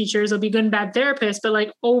and bad teachers, there'll be good and bad therapists, but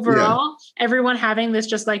like overall, everyone having this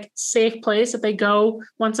just like safe place that they go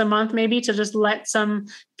once a month, maybe to just let some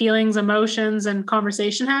feelings, emotions, and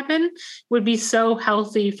conversation happen would be so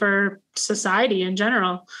healthy for society in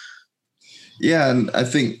general. Yeah. And I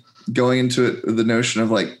think going into it with the notion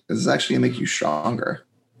of like, this is actually gonna make you stronger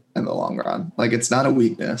in the long run. Like, it's not a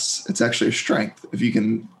weakness. It's actually a strength. If you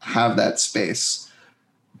can have that space,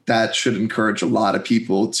 that should encourage a lot of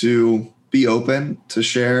people to be open, to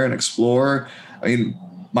share and explore. I mean,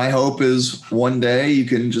 my hope is one day you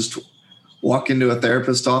can just walk into a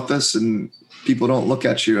therapist's office and people don't look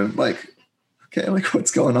at you and like, okay, like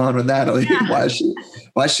what's going on with Natalie? Yeah.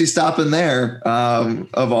 Why is she stopping there?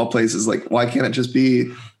 Of all places, like, why can't it just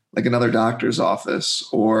be like another doctor's office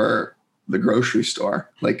or the grocery store?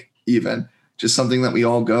 Like, even just something that we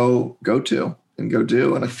all go to and go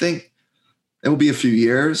do. And I think it will be a few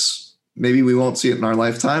years. Maybe we won't see it in our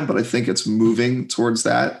lifetime, but I think it's moving towards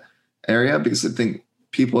that area, because I think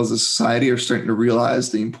people as a society are starting to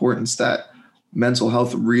realize the importance that mental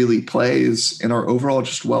health really plays in our overall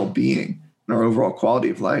just well-being and our overall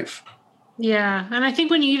quality of life. Yeah. And I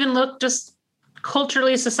think when you even look just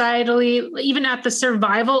culturally, societally, even at the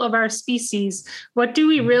survival of our species, what do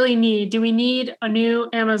we really need? Do we need a new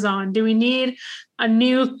Amazon? Do we need a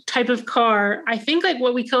new type of car? I think like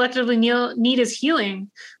what we collectively need is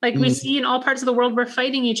healing. Like we see in all parts of the world, we're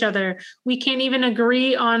fighting each other. We can't even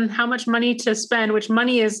agree on how much money to spend, which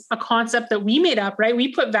money is a concept that we made up, right?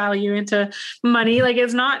 We put value into money. Like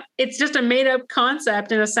it's just a made up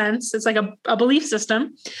concept in a sense. It's like a belief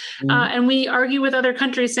system. And we argue with other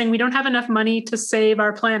countries saying we don't have enough money to save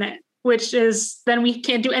our planet, which is then we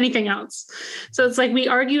can't do anything else. So it's like we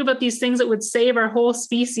argue about these things that would save our whole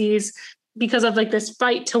species because of like this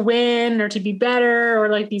fight to win or to be better, or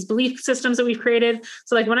like these belief systems that we've created.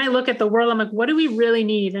 So like when I look at the world, I'm like, what do we really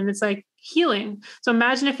need? And it's like healing. So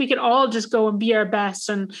imagine if we could all just go and be our best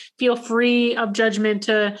and feel free of judgment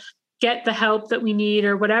to get the help that we need,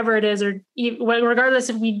 or whatever it is, or regardless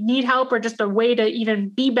if we need help or just a way to even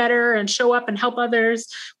be better and show up and help others,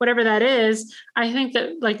 whatever that is. I think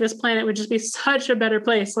that like this planet would just be such a better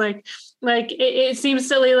place. Like it seems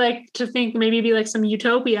silly, like to think maybe it'd be like some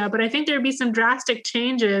utopia, but I think there'd be some drastic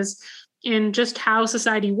changes in just how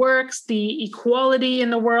society works, the equality in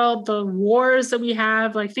the world, the wars that we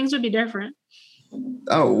have, like things would be different.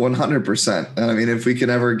 Oh, 100%. And I mean, if we can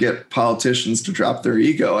ever get politicians to drop their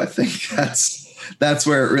ego, I think that's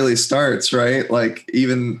where it really starts, right? Like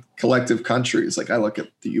even collective countries, like I look at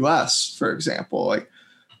the US, for example, like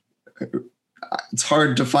it's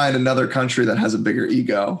hard to find another country that has a bigger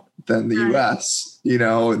ego than the US,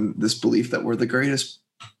 and this belief that we're the greatest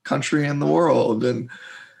country in the world. And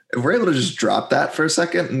if we're able to just drop that for a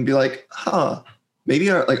second and be like,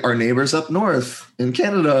 maybe our neighbors up north in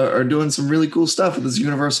Canada are doing some really cool stuff with this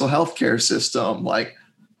universal healthcare system. Like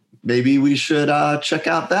maybe we should check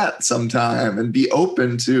out that sometime and be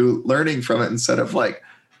open to learning from it, instead of like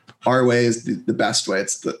our way is the best way.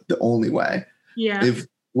 It's the only way. Yeah. If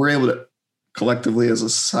we're able to collectively as a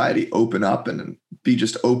society open up and be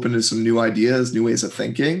just open to some new ideas, new ways of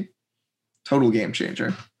thinking, total game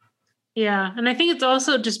changer. Yeah. And I think it's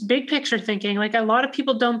also just big picture thinking. Like a lot of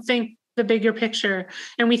people don't think the bigger picture.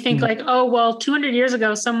 And we think like, oh, well, 200 years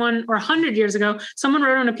ago, or 100 years ago, someone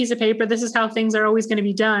wrote on a piece of paper, this is how things are always going to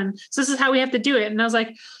be done. So this is how we have to do it. And I was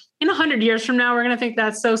like, in 100 years from now, we're going to think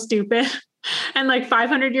that's so stupid. And like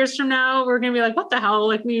 500 years from now, we're going to be like, what the hell?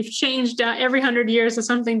 Like we've changed every 100 years to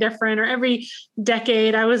something different, or every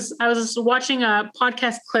decade. I was watching a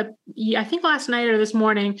podcast clip, I think last night or this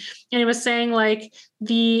morning, and it was saying like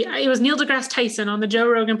it was Neil deGrasse Tyson on the Joe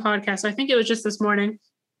Rogan podcast. So I think it was just this morning.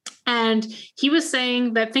 And he was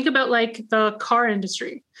saying that think about like the car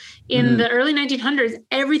industry. In the early 1900s,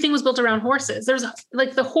 everything was built around horses. There's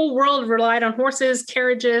like the whole world relied on horses,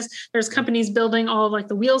 carriages. There's companies building all of like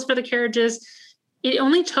the wheels for the carriages. It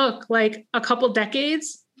only took like a couple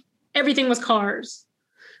decades. Everything was cars.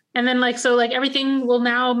 And then like, so like everything will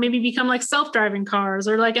now maybe become like self-driving cars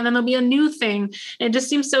or like, and then there'll be a new thing. And it just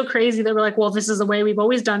seems so crazy that we're like, well, this is the way we've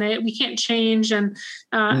always done it. We can't change. And,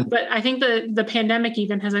 but I think the pandemic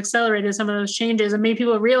even has accelerated some of those changes and made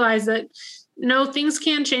people realize that no, things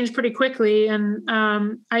can change pretty quickly. And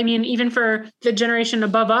I mean, even for the generation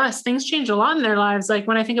above us, things change a lot in their lives. Like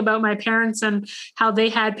when I think about my parents and how they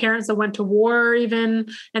had parents that went to war even,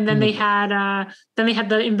 and then they had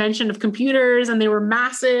the invention of computers and they were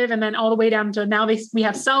massive. And then all the way down to now we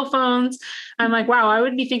have cell phones. I'm like, wow, I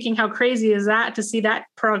would be thinking how crazy is that to see that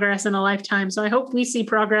progress in a lifetime. So I hope we see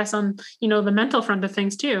progress on, the mental front of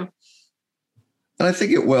things too. And I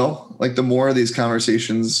think it will. Like the more of these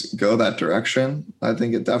conversations go that direction, I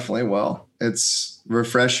think it definitely will. It's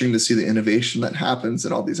refreshing to see the innovation that happens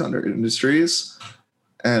in all these other industries.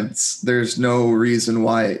 And there's no reason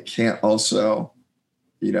why it can't also,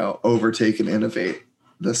 overtake and innovate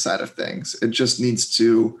this side of things. It just needs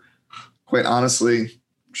to, quite honestly,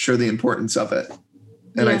 show the importance of it.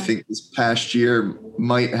 And I think this past year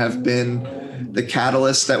might have been the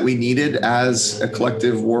catalyst that we needed as a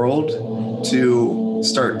collective world to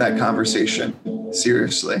start that conversation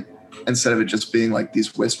seriously, instead of it just being like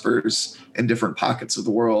these whispers in different pockets of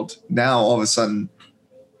the world. Now, all of a sudden,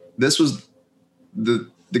 this was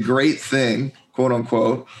the great thing, quote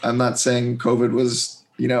unquote. I'm not saying COVID was,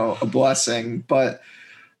 a blessing, but,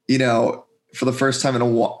 for the first time in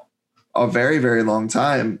a very, very long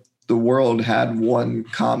time, the world had one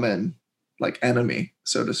common like enemy,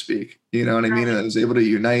 so to speak. You know what I mean? And it was able to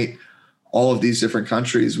unite all of these different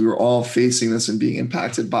countries. We were all facing this and being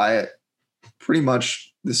impacted by it pretty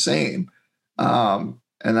much the same. And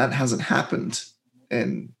that hasn't happened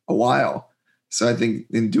in a while. So I think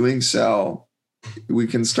in doing so, we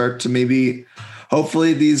can start to maybe,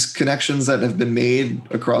 hopefully these connections that have been made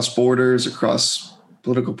across borders, across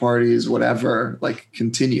political parties, whatever, like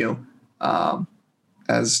continue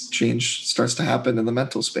as change starts to happen in the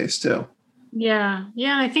mental space too. Yeah.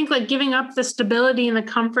 Yeah. I think like giving up the stability and the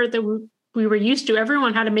comfort that we were used to,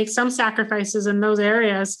 everyone had to make some sacrifices in those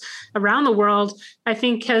areas around the world, I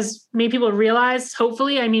think has made people realize,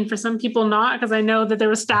 hopefully, I mean, for some people not, because I know that there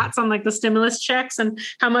were stats on like the stimulus checks and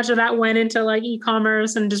how much of that went into like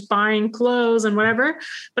e-commerce and just buying clothes and whatever.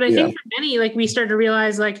 But I think for many, like we started to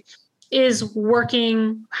realize like, is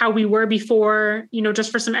working how we were before,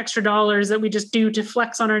 just for some extra dollars that we just do to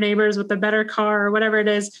flex on our neighbors with a better car or whatever it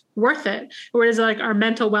is, worth it? Or is it like our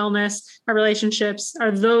mental wellness, our relationships,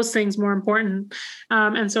 are those things more important?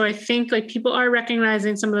 And so I think like people are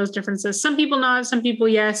recognizing some of those differences. Some people not, some people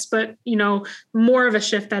yes, but more of a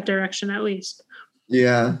shift that direction at least.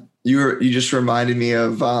 Yeah. You just reminded me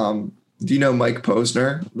of, do you know Mike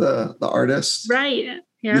Posner, the artist? Right.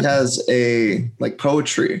 Yeah. He has a like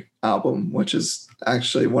poetry album, which is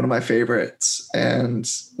actually one of my favorites. And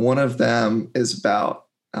one of them is about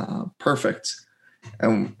perfect.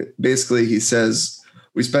 And basically he says,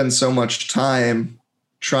 we spend so much time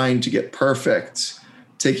trying to get perfect,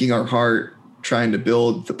 taking our heart, trying to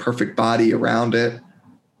build the perfect body around it,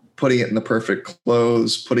 putting it in the perfect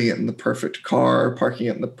clothes, putting it in the perfect car, parking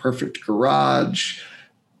it in the perfect garage,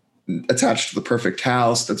 attached to the perfect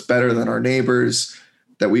house that's better than our neighbors,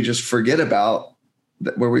 that we just forget about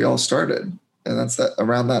where we all started. And that's that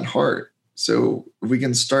around that heart. So if we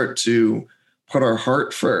can start to put our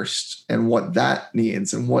heart first and what that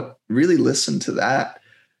needs and what really listen to that,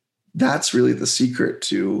 that's really the secret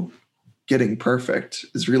to getting perfect,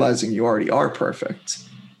 is realizing you already are perfect.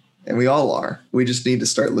 And we all are. We just need to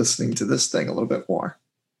start listening to this thing a little bit more.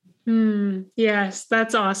 Yes,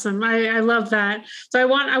 that's awesome. I love that. So I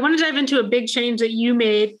want to dive into a big change that you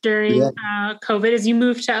made during COVID as you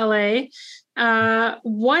moved to LA.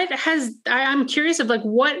 I'm curious of like,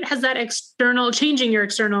 what has that changing your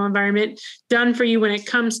external environment done for you when it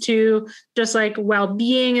comes to just like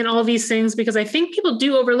well-being and all these things? Because I think people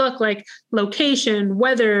do overlook like location,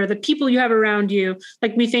 weather, the people you have around you.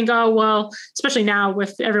 Like we think, oh, well, especially now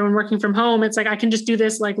with everyone working from home, it's like, I can just do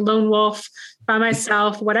this like lone wolf, by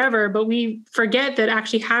myself, whatever, but we forget that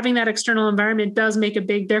actually having that external environment does make a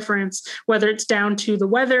big difference, whether it's down to the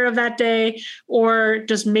weather of that day or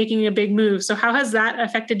just making a big move. So how has that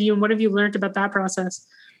affected you and what have you learned about that process?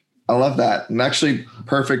 I love that. And actually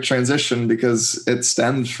perfect transition because it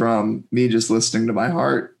stemmed from me just listening to my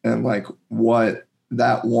heart and like what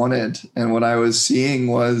that wanted. And what I was seeing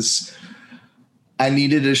was I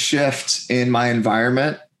needed a shift in my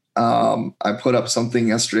environment. I put up something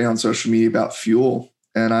yesterday on social media about fuel,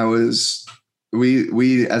 and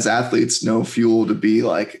we as athletes know fuel to be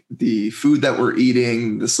like the food that we're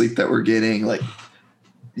eating, the sleep that we're getting. Like,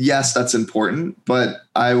 yes, that's important. But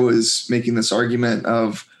I was making this argument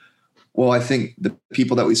of, well, I think the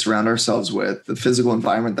people that we surround ourselves with, the physical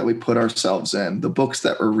environment that we put ourselves in, the books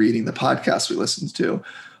that we're reading, the podcasts we listen to,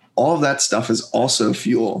 all of that stuff is also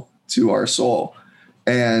fuel to our soul.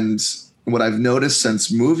 And what I've noticed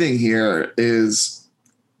since moving here is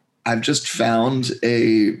I've just found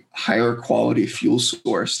a higher quality fuel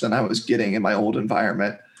source than I was getting in my old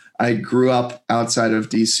environment. I grew up outside of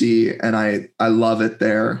DC and I love it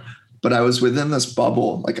there, but I was within this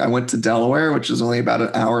bubble. Like I went to Delaware, which is only about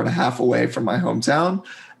an hour and a half away from my hometown,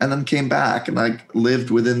 and then came back and I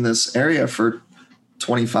lived within this area for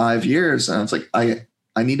 25 years. And I was like,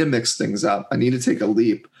 I need to mix things up. I need to take a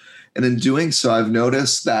leap. And in doing so, I've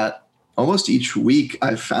noticed that almost each week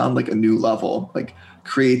I've found like a new level. Like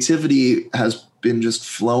creativity has been just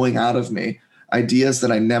flowing out of me. Ideas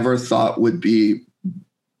that I never thought would be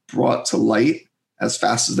brought to light as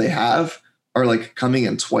fast as they have are like coming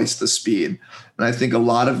in twice the speed. And I think a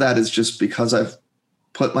lot of that is just because I've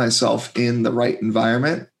put myself in the right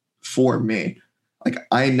environment for me. Like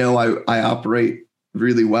I know I operate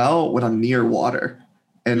really well when I'm near water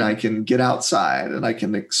and I can get outside and I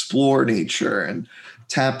can explore nature and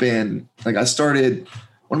tap in. Like one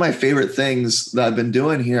of my favorite things that I've been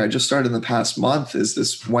doing here, I just started in the past month, is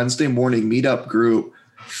this Wednesday morning meetup group,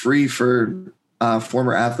 free for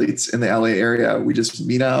former athletes in the LA area. We just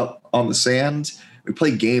meet up on the sand. We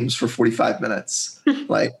play games for 45 minutes.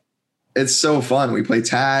 Like it's so fun. We play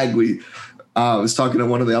tag. I was talking to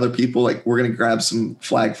one of the other people, like we're going to grab some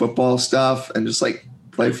flag football stuff and just like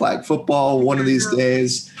play flag football one of these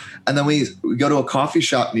days. And then we go to a coffee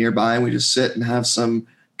shop nearby and we just sit and have some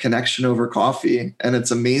connection over coffee. And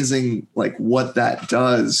it's amazing like what that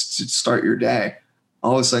does to start your day.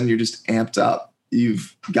 All of a sudden you're just amped up.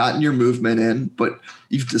 You've gotten your movement in, but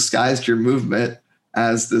you've disguised your movement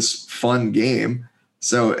as this fun game.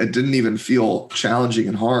 So it didn't even feel challenging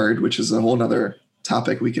and hard, which is a whole nother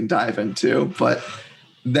topic we can dive into. But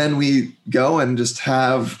then we go and just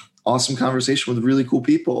have awesome conversation with really cool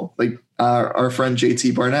people. Like our friend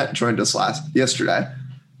JT Barnett joined us yesterday.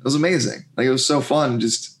 It was amazing. Like it was so fun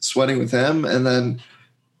just sweating with him and then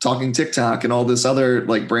talking TikTok and all this other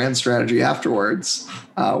like brand strategy afterwards.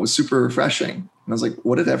 Was super refreshing. And I was like,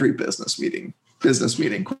 what if every business meeting,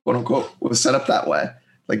 quote unquote, was set up that way?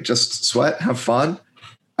 Like just sweat, have fun,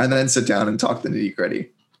 and then sit down and talk the nitty gritty.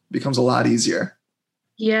 It becomes a lot easier.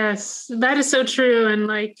 Yes, that is so true. And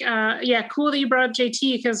like, cool that you brought up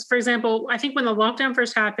JT because, for example, I think when the lockdown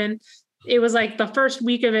first happened, it was like the first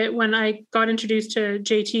week of it when I got introduced to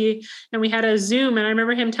JT and we had a Zoom. And I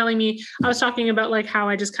remember him telling me, I was talking about like how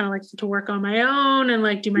I just kind of like to work on my own and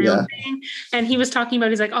like do my own thing. And he was talking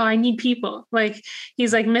about, he's like, oh, I need people. Like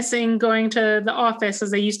he's like missing going to the office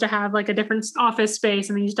as they used to have like a different office space.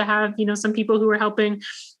 And they used to have, some people who were helping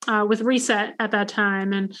with Reset at that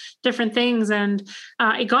time and different things. And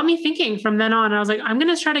it got me thinking from then on. I was like, I'm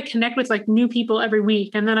going to try to connect with like new people every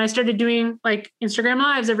week. And then I started doing like Instagram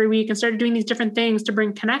lives every week and started doing these different things to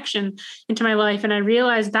bring connection into my life. And I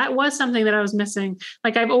realized that was something that I was missing.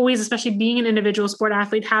 Like I've always, especially being an individual sport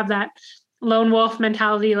athlete, have that lone wolf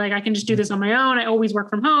mentality. Like I can just do this on my own. I always work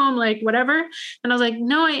from home, like whatever. And I was like,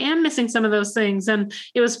 no, I am missing some of those things. And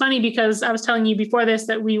it was funny because I was telling you before this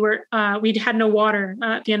that we had no water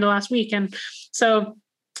at the end of last week. And so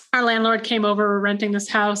our landlord came over, we're renting this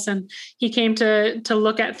house, and he came to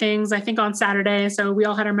look at things, I think on Saturday. So we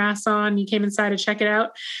all had our masks on. He came inside to check it out.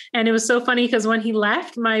 And it was so funny because when he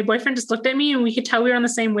left, my boyfriend just looked at me and we could tell we were on the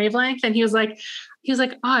same wavelength. And he was like,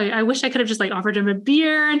 oh, I wish I could have just like offered him a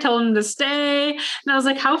beer and told him to stay. And I was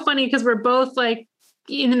like, how funny, because we're both like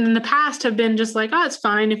in the past have been just like, oh, it's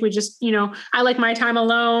fine if we just, I like my time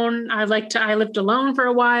alone. I lived alone for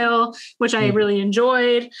a while, which I really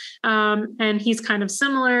enjoyed. And he's kind of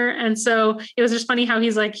similar. And so it was just funny how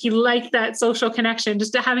he's like, he liked that social connection,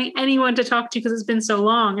 just to having anyone to talk to because it's been so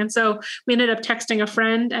long. And so we ended up texting a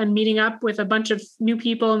friend and meeting up with a bunch of new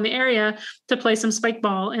people in the area to play some spike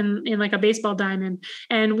ball in like a baseball diamond.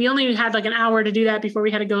 And we only had like an hour to do that before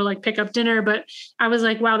we had to go like pick up dinner. But I was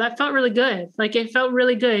like, wow, that felt really good. Like it felt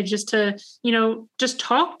really good just to, just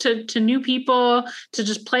talk to new people, to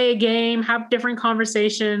just play a game, have different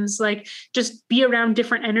conversations, like just be around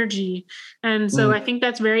different energy. And so I think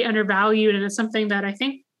that's very undervalued. And it's something that I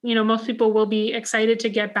think, most people will be excited to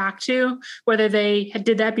get back to, whether they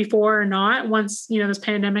did that before or not, once, this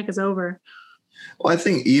pandemic is over. Well, I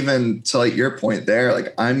think even to like your point there,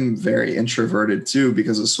 like I'm very introverted too,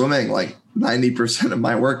 because of swimming. Like 90% of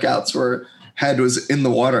my workouts were head was in the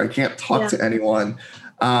water. I can't talk to anyone.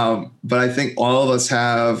 But I think all of us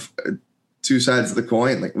have two sides of the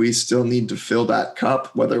coin. Like we still need to fill that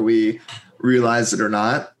cup, whether we realize it or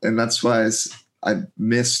not. And that's why I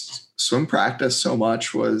missed swim practice so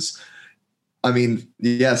much yes,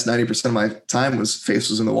 90% of my time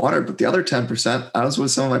was in the water, but the other 10%, I was with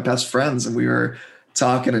some of my best friends and we were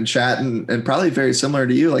talking and chatting, and probably very similar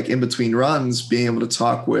to you, like in between runs, being able to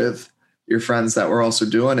talk with your friends that were also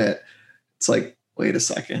doing it. It's like, wait a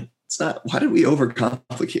second. It's not, why did we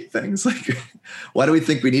overcomplicate things? Like, why do we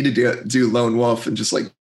think we need to do lone wolf and just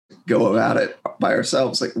like go about it by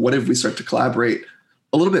ourselves? Like, what if we start to collaborate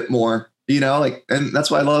a little bit more, and that's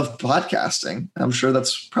why I love podcasting. I'm sure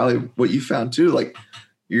that's probably what you found too. Like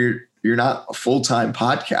you're not a full-time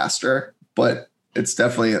podcaster, but it's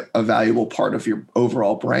definitely a valuable part of your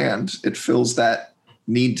overall brand. It fills that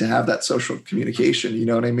need to have that social communication. You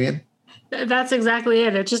know what I mean? That's exactly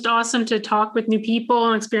it. It's just awesome to talk with new people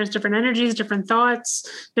and experience different energies, different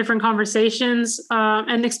thoughts, different conversations,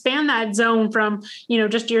 and expand that zone from,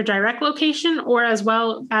 just your direct location, or as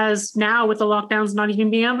well as now with the lockdowns, not even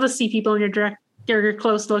being able to see people in your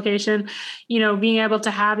close location, being able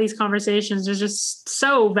to have these conversations is just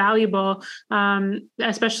so valuable.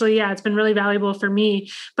 Especially, it's been really valuable for me.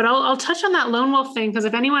 But I'll touch on that lone wolf thing, because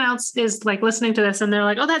if anyone else is like listening to this and they're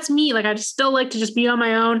like, oh, that's me, like I just still like to just be on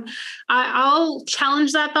my own, I'll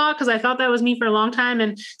challenge that thought, because I thought that was me for a long time.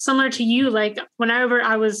 And similar to you, like whenever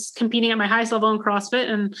I was competing at my highest level in CrossFit,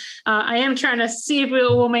 and I am trying to see if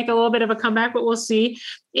we'll make a little bit of a comeback, but we'll see.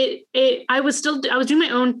 I was doing my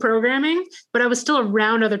own programming, but I was still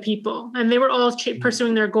around other people, and they were all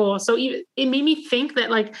pursuing their goals. So it made me think that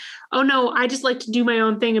like, oh no, I just like to do my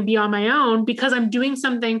own thing and be on my own because I'm doing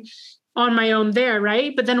something on my own there.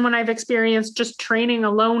 Right. But then when I've experienced just training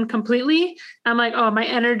alone completely, I'm like, oh, my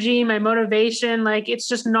energy, my motivation, like it's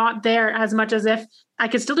just not there as much as if I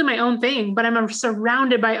could still do my own thing, but I'm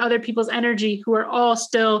surrounded by other people's energy who are all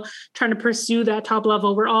still trying to pursue that top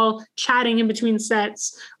level. We're all chatting in between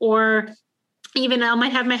sets, or even I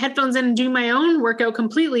might have my headphones in and do my own workout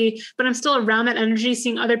completely, but I'm still around that energy,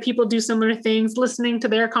 seeing other people do similar things, listening to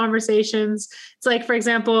their conversations. It's like, for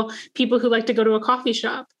example, people who like to go to a coffee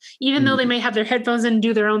shop, even though they may have their headphones in and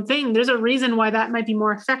do their own thing, there's a reason why that might be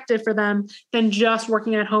more effective for them than just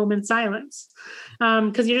working at home in silence.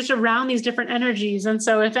 Because you're just around these different energies. And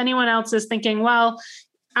so if anyone else is thinking, well,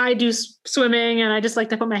 I do swimming and I just like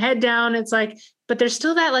to put my head down, it's like, but there's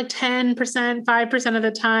still that like 10%, 5% of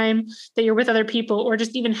the time that you're with other people, or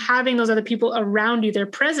just even having those other people around you, their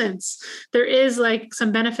presence, there is like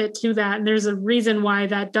some benefit to that. And there's a reason why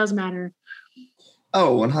that does matter.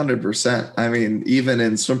 Oh, 100%. I mean, even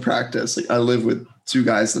in swim practice, like I live with two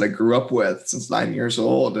guys that I grew up with since 9 years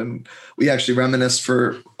old. And we actually reminisced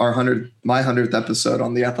for my 100th episode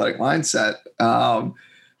on the athletic mindset,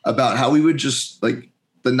 about how we would just like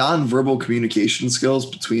the nonverbal communication skills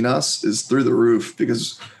between us is through the roof,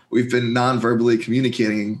 because we've been nonverbally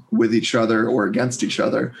communicating with each other or against each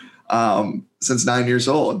other since 9 years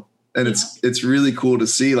old. And it's really cool to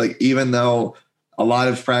see, like, even though a lot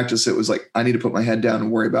of practice, it was like, I need to put my head down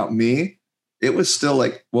and worry about me. It was still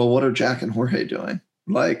like, well, what are Jack and Jorge doing?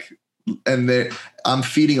 Like, and I'm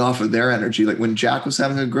feeding off of their energy. Like when Jack was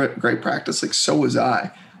having a great practice, like so was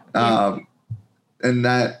I. And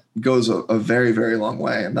that goes a very, very long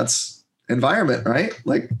way. And that's environment, right?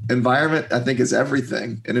 Like environment, I think, is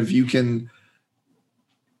everything. And if you can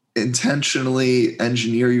intentionally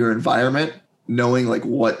engineer your environment, knowing like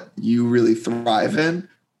what you really thrive in,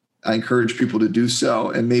 I encourage people to do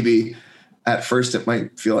so. And maybe at first it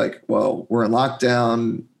might feel like, well, we're in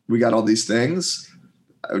lockdown, we got all these things.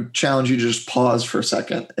 I would challenge you to just pause for a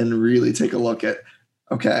second and really take a look at,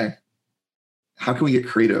 okay, how can we get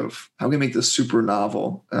creative? How can we make this super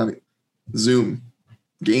novel? Zoom.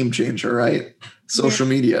 game changer, right? Social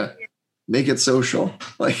media, make it social,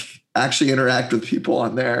 like actually interact with people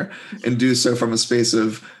on there and do so from a space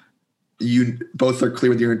of you both are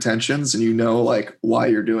clear with your intentions and like why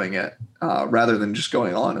you're doing it, rather than just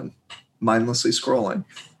going on and mindlessly scrolling.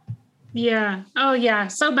 Yeah. Oh, yeah.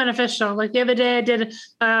 So beneficial. Like the other day I did,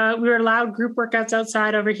 we were allowed group workouts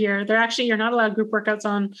outside over here. You're not allowed group workouts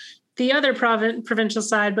on the other provincial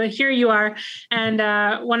side, but here you are. And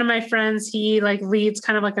one of my friends, he like leads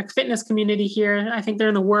kind of like a fitness community here. I think they're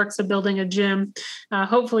in the works of building a gym,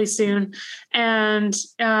 hopefully soon. And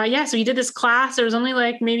so he did this class. There was only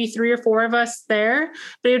like maybe 3 or 4 of us there,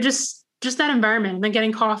 but it was just that environment, and then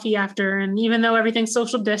getting coffee after. And even though everything's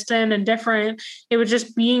social distant and different, it was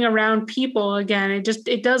just being around people again.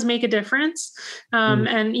 It does make a difference.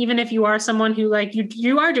 And even if you are someone who like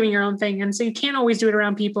you are doing your own thing, and so you can't always do it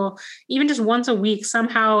around people, even just once a week,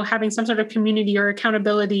 somehow having some sort of community or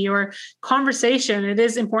accountability or conversation, it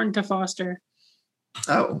is important to foster.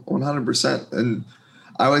 Oh, 100%. And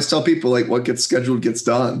I always tell people like what gets scheduled gets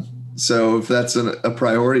done. So if that's a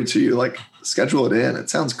priority to you, like schedule it in. It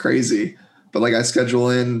sounds crazy, but like I schedule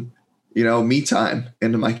in, me time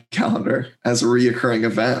into my calendar as a reoccurring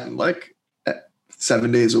event, like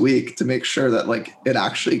 7 days a week, to make sure that like it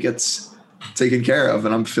actually gets taken care of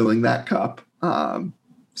and I'm filling that cup.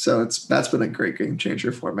 So that's been a great game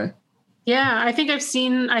changer for me. Yeah, I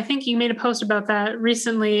think you made a post about that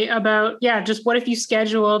recently about, just what if you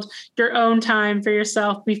scheduled your own time for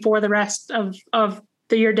yourself before the rest of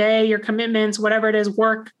your day, your commitments, whatever it is,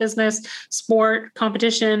 work, business, sport,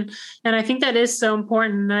 competition. And I think that is so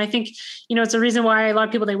important. And I think, it's a reason why a lot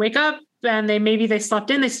of people, they wake up and they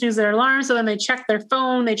slept in, they snooze their alarm. So then they check their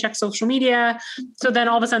phone, they check social media. So then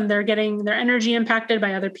all of a sudden they're getting their energy impacted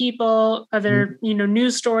by other people, other,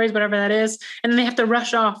 news stories, whatever that is. And then they have to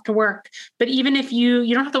rush off to work. But even if you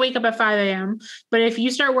don't have to wake up at 5 a.m., but if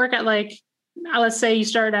you start work at like, let's say you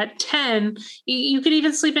start at 10, you could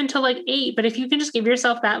even sleep until like 8. But if you can just give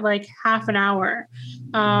yourself that like half an hour,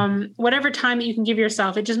 whatever time that you can give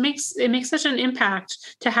yourself, it makes such an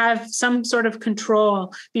impact to have some sort of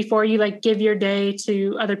control before you like give your day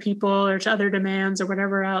to other people or to other demands or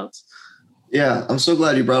whatever else. Yeah, I'm so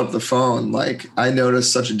glad you brought up the phone. Like I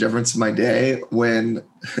noticed such a difference in my day when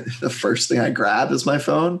the first thing I grab is my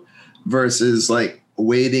phone versus like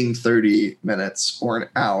waiting 30 minutes or an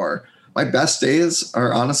hour. My best days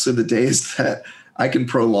are honestly the days that I can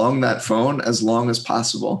prolong that phone as long as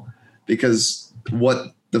possible, because what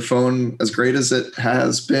the phone, as great as it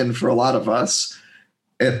has been for a lot of us,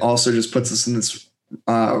 it also just puts us in this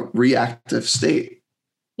reactive state.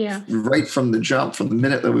 Yeah. Right from the jump, from the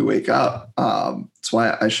minute that we wake up. That's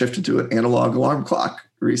why I shifted to an analog alarm clock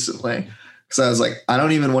recently, because I was like, I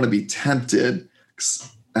don't even want to be tempted.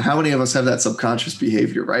 How many of us have that subconscious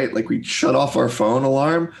behavior, right? Like we shut off our phone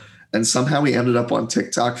alarm and somehow we ended up on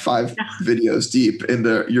TikTok 5 videos deep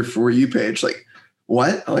into your For You page. Like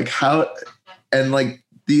what? Like how? And like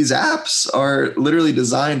these apps are literally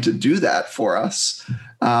designed to do that for us.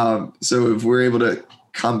 So if we're able to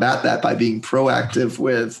combat that by being proactive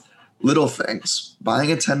with little things,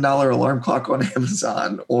 buying a $10 alarm clock on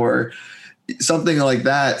Amazon or something like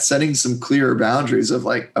that, setting some clearer boundaries of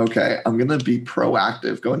like, okay, I'm going to be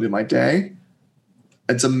proactive going into my day.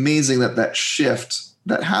 It's amazing that shift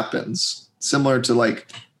that happens, similar to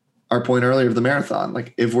like our point earlier of the marathon.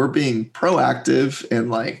 Like if we're being proactive and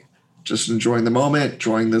like just enjoying the moment,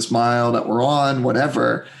 enjoying this mile that we're on,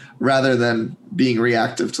 whatever, rather than being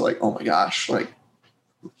reactive to like, oh my gosh, like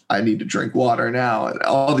I need to drink water now and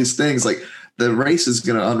all these things, like the race is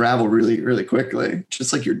going to unravel really, really quickly.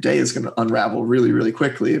 Just like your day is going to unravel really, really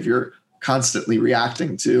quickly if you're constantly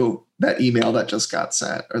reacting to that email that just got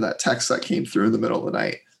sent or that text that came through in the middle of the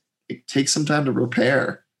night. It takes some time to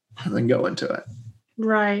repair and then go into it.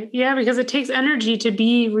 Right. Yeah, because it takes energy to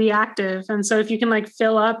be reactive. And so if you can like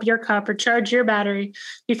fill up your cup or charge your battery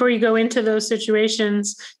before you go into those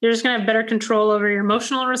situations, you're just going to have better control over your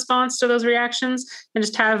emotional response to those reactions and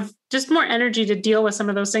just have more energy to deal with some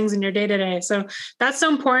of those things in your day to day. So that's so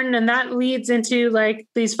important. And that leads into like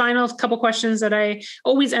these final couple questions that I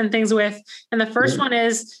always end things with. And the first one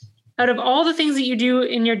is, out of all the things that you do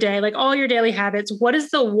in your day, like all your daily habits, what is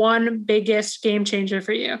the one biggest game changer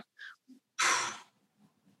for you?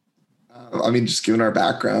 I mean, just given our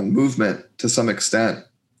background, movement to some extent,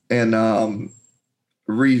 and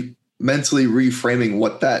mentally reframing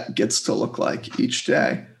what that gets to look like each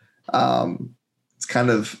day. It's kind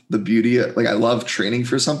of the beauty of, like, I love training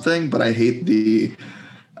for something, but I hate the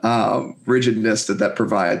rigidness that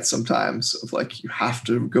provides sometimes of like, you have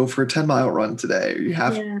to go for a 10-mile run today. Or you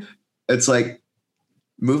have, It's like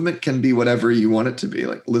movement can be whatever you want it to be,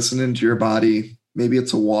 like listening to your body, Maybe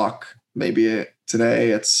it's a walk. Today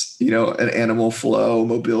it's, an animal flow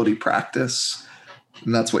mobility practice.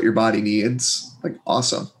 And that's what your body needs. Like,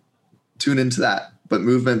 awesome. Tune into that. But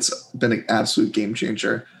movement's been an absolute game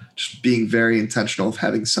changer. Just being very intentional of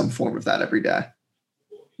having some form of that every day.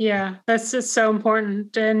 Yeah, that's just so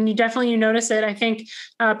important. And you notice it. I think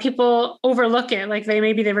people overlook it. Like they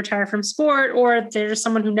retire from sport, or they're just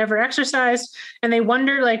someone who never exercised and they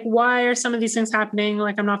wonder, like, why are some of these things happening?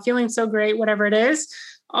 Like, I'm not feeling so great, whatever it is.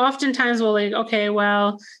 Oftentimes we'll like, okay,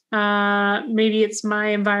 well, maybe it's my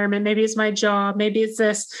environment, maybe it's my job, maybe it's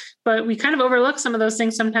this, but we kind of overlook some of those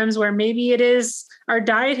things sometimes, where maybe it is our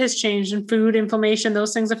diet has changed and food, inflammation,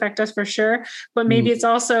 those things affect us for sure. But maybe it's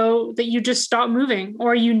also that you just stop moving,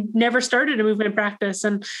 or you never started a movement practice.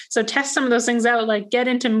 And so test some of those things out, like get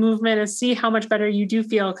into movement and see how much better you do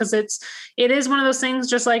feel. Because it is one of those things,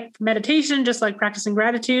 just like meditation, just like practicing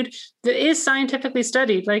gratitude, that is scientifically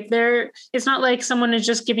studied. Like it's not like someone is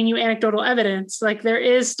just giving you anecdotal evidence. Like there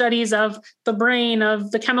is studies of the brain,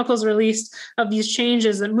 of the chemicals released, of these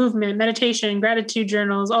changes that movement, meditation, gratitude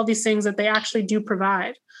journals, all these things that they actually do provide.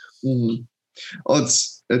 Mm-hmm. Well,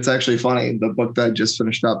 it's actually funny. The book that I just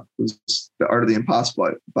finished up was The Art of the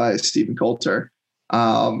Impossible by Stephen Coulter,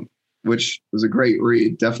 which was a great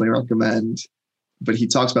read. Definitely recommend. But he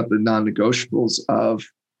talks about the non-negotiables of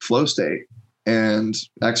flow state, and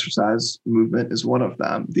exercise, movement is one of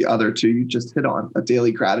them. The other two you just hit on: a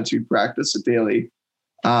daily gratitude practice, a daily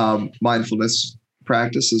mindfulness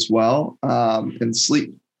practice as well, and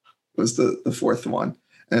sleep was the fourth one.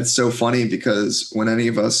 And it's so funny because when any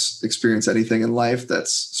of us experience anything in life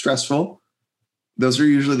that's stressful, those are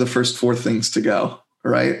usually the first four things to go,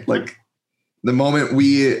 right? Like the moment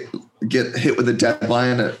we get hit with a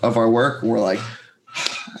deadline of our work, we're like,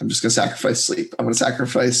 I'm just going to sacrifice sleep. I'm going to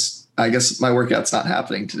sacrifice, I guess my workout's not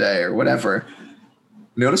happening today or whatever.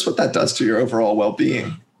 Notice what that does to your overall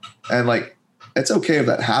well-being. And like, it's okay if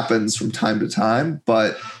that happens from time to time,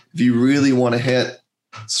 but if you really want to hit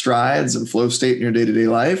strides and flow state in your day-to-day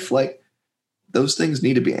life, like those things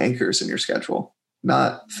need to be anchors in your schedule,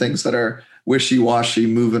 not things that are wishy-washy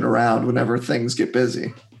moving around whenever things get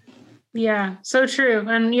busy. Yeah, so true.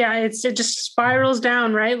 And yeah, it just spirals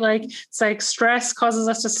down, right? Like it's like stress causes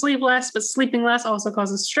us to sleep less, but sleeping less also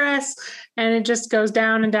causes stress, and it just goes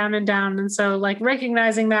down and down and down. And so like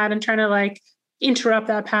recognizing that and trying to like interrupt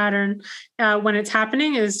that pattern when it's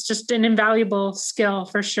happening is just an invaluable skill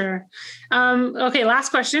for sure. Okay, last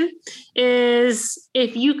question is,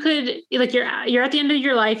 if you could, like you're at the end of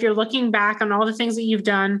your life, you're looking back on all the things that you've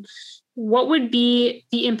done, what would be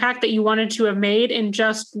the impact that you wanted to have made in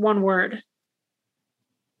just one word?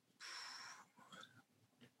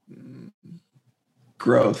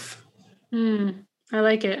 Growth. I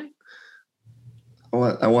like it.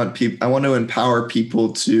 I want to empower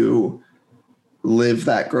people to live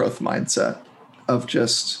that growth mindset of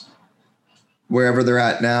just wherever they're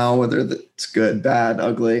at now, whether it's good, bad,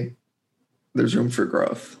 ugly, there's room for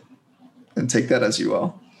growth, and take that as you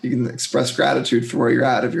will. You can express gratitude for where you're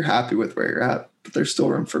at if you're happy with where you're at, but there's still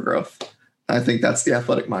room for growth. I think that's the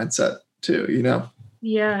athletic mindset too,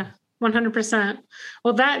 Yeah. 100%.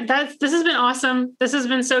 Well, this has been awesome. This has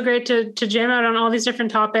been so great to jam out on all these different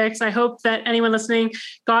topics. I hope that anyone listening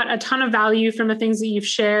got a ton of value from the things that you've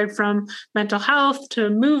shared, from mental health to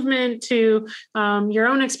movement to your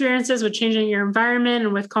own experiences with changing your environment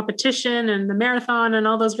and with competition and the marathon and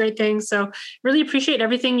all those great things. So really appreciate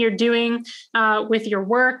everything you're doing with your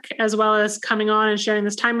work, as well as coming on and sharing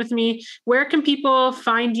this time with me. Where can people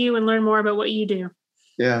find you and learn more about what you do?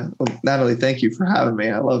 Yeah. Well, Natalie, thank you for having me.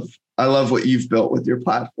 I love what you've built with your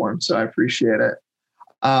platform, so I appreciate it.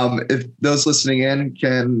 If those listening in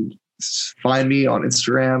can find me on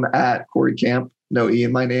Instagram at Corey Camp, no E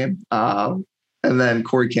in my name. And then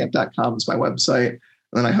CoreyCamp.com is my website. And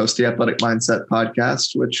then I host the Athletic Mindset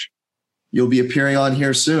podcast, which you'll be appearing on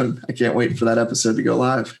here soon. I can't wait for that episode to go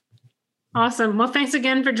live. Awesome. Well, thanks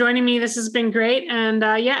again for joining me. This has been great. And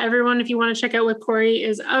everyone, if you want to check out what Corey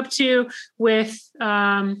is up to with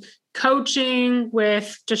coaching,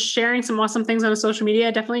 with just sharing some awesome things on his social media,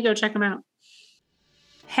 definitely go check him out.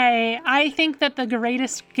 Hey, I think that the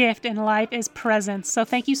greatest gift in life is presence. So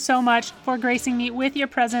thank you so much for gracing me with your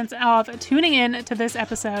presence of tuning in to this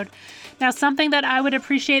episode. Now, something that I would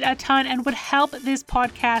appreciate a ton and would help this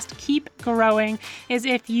podcast keep growing is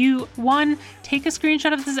if you, one, take a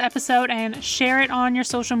screenshot of this episode and share it on your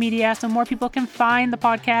social media so more people can find the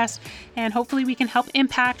podcast, and hopefully we can help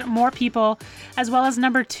impact more people. As well as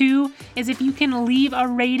number two is if you can leave a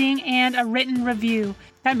rating and a written review.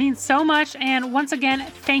 That means so much. And once again,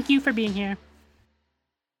 thank you for being here.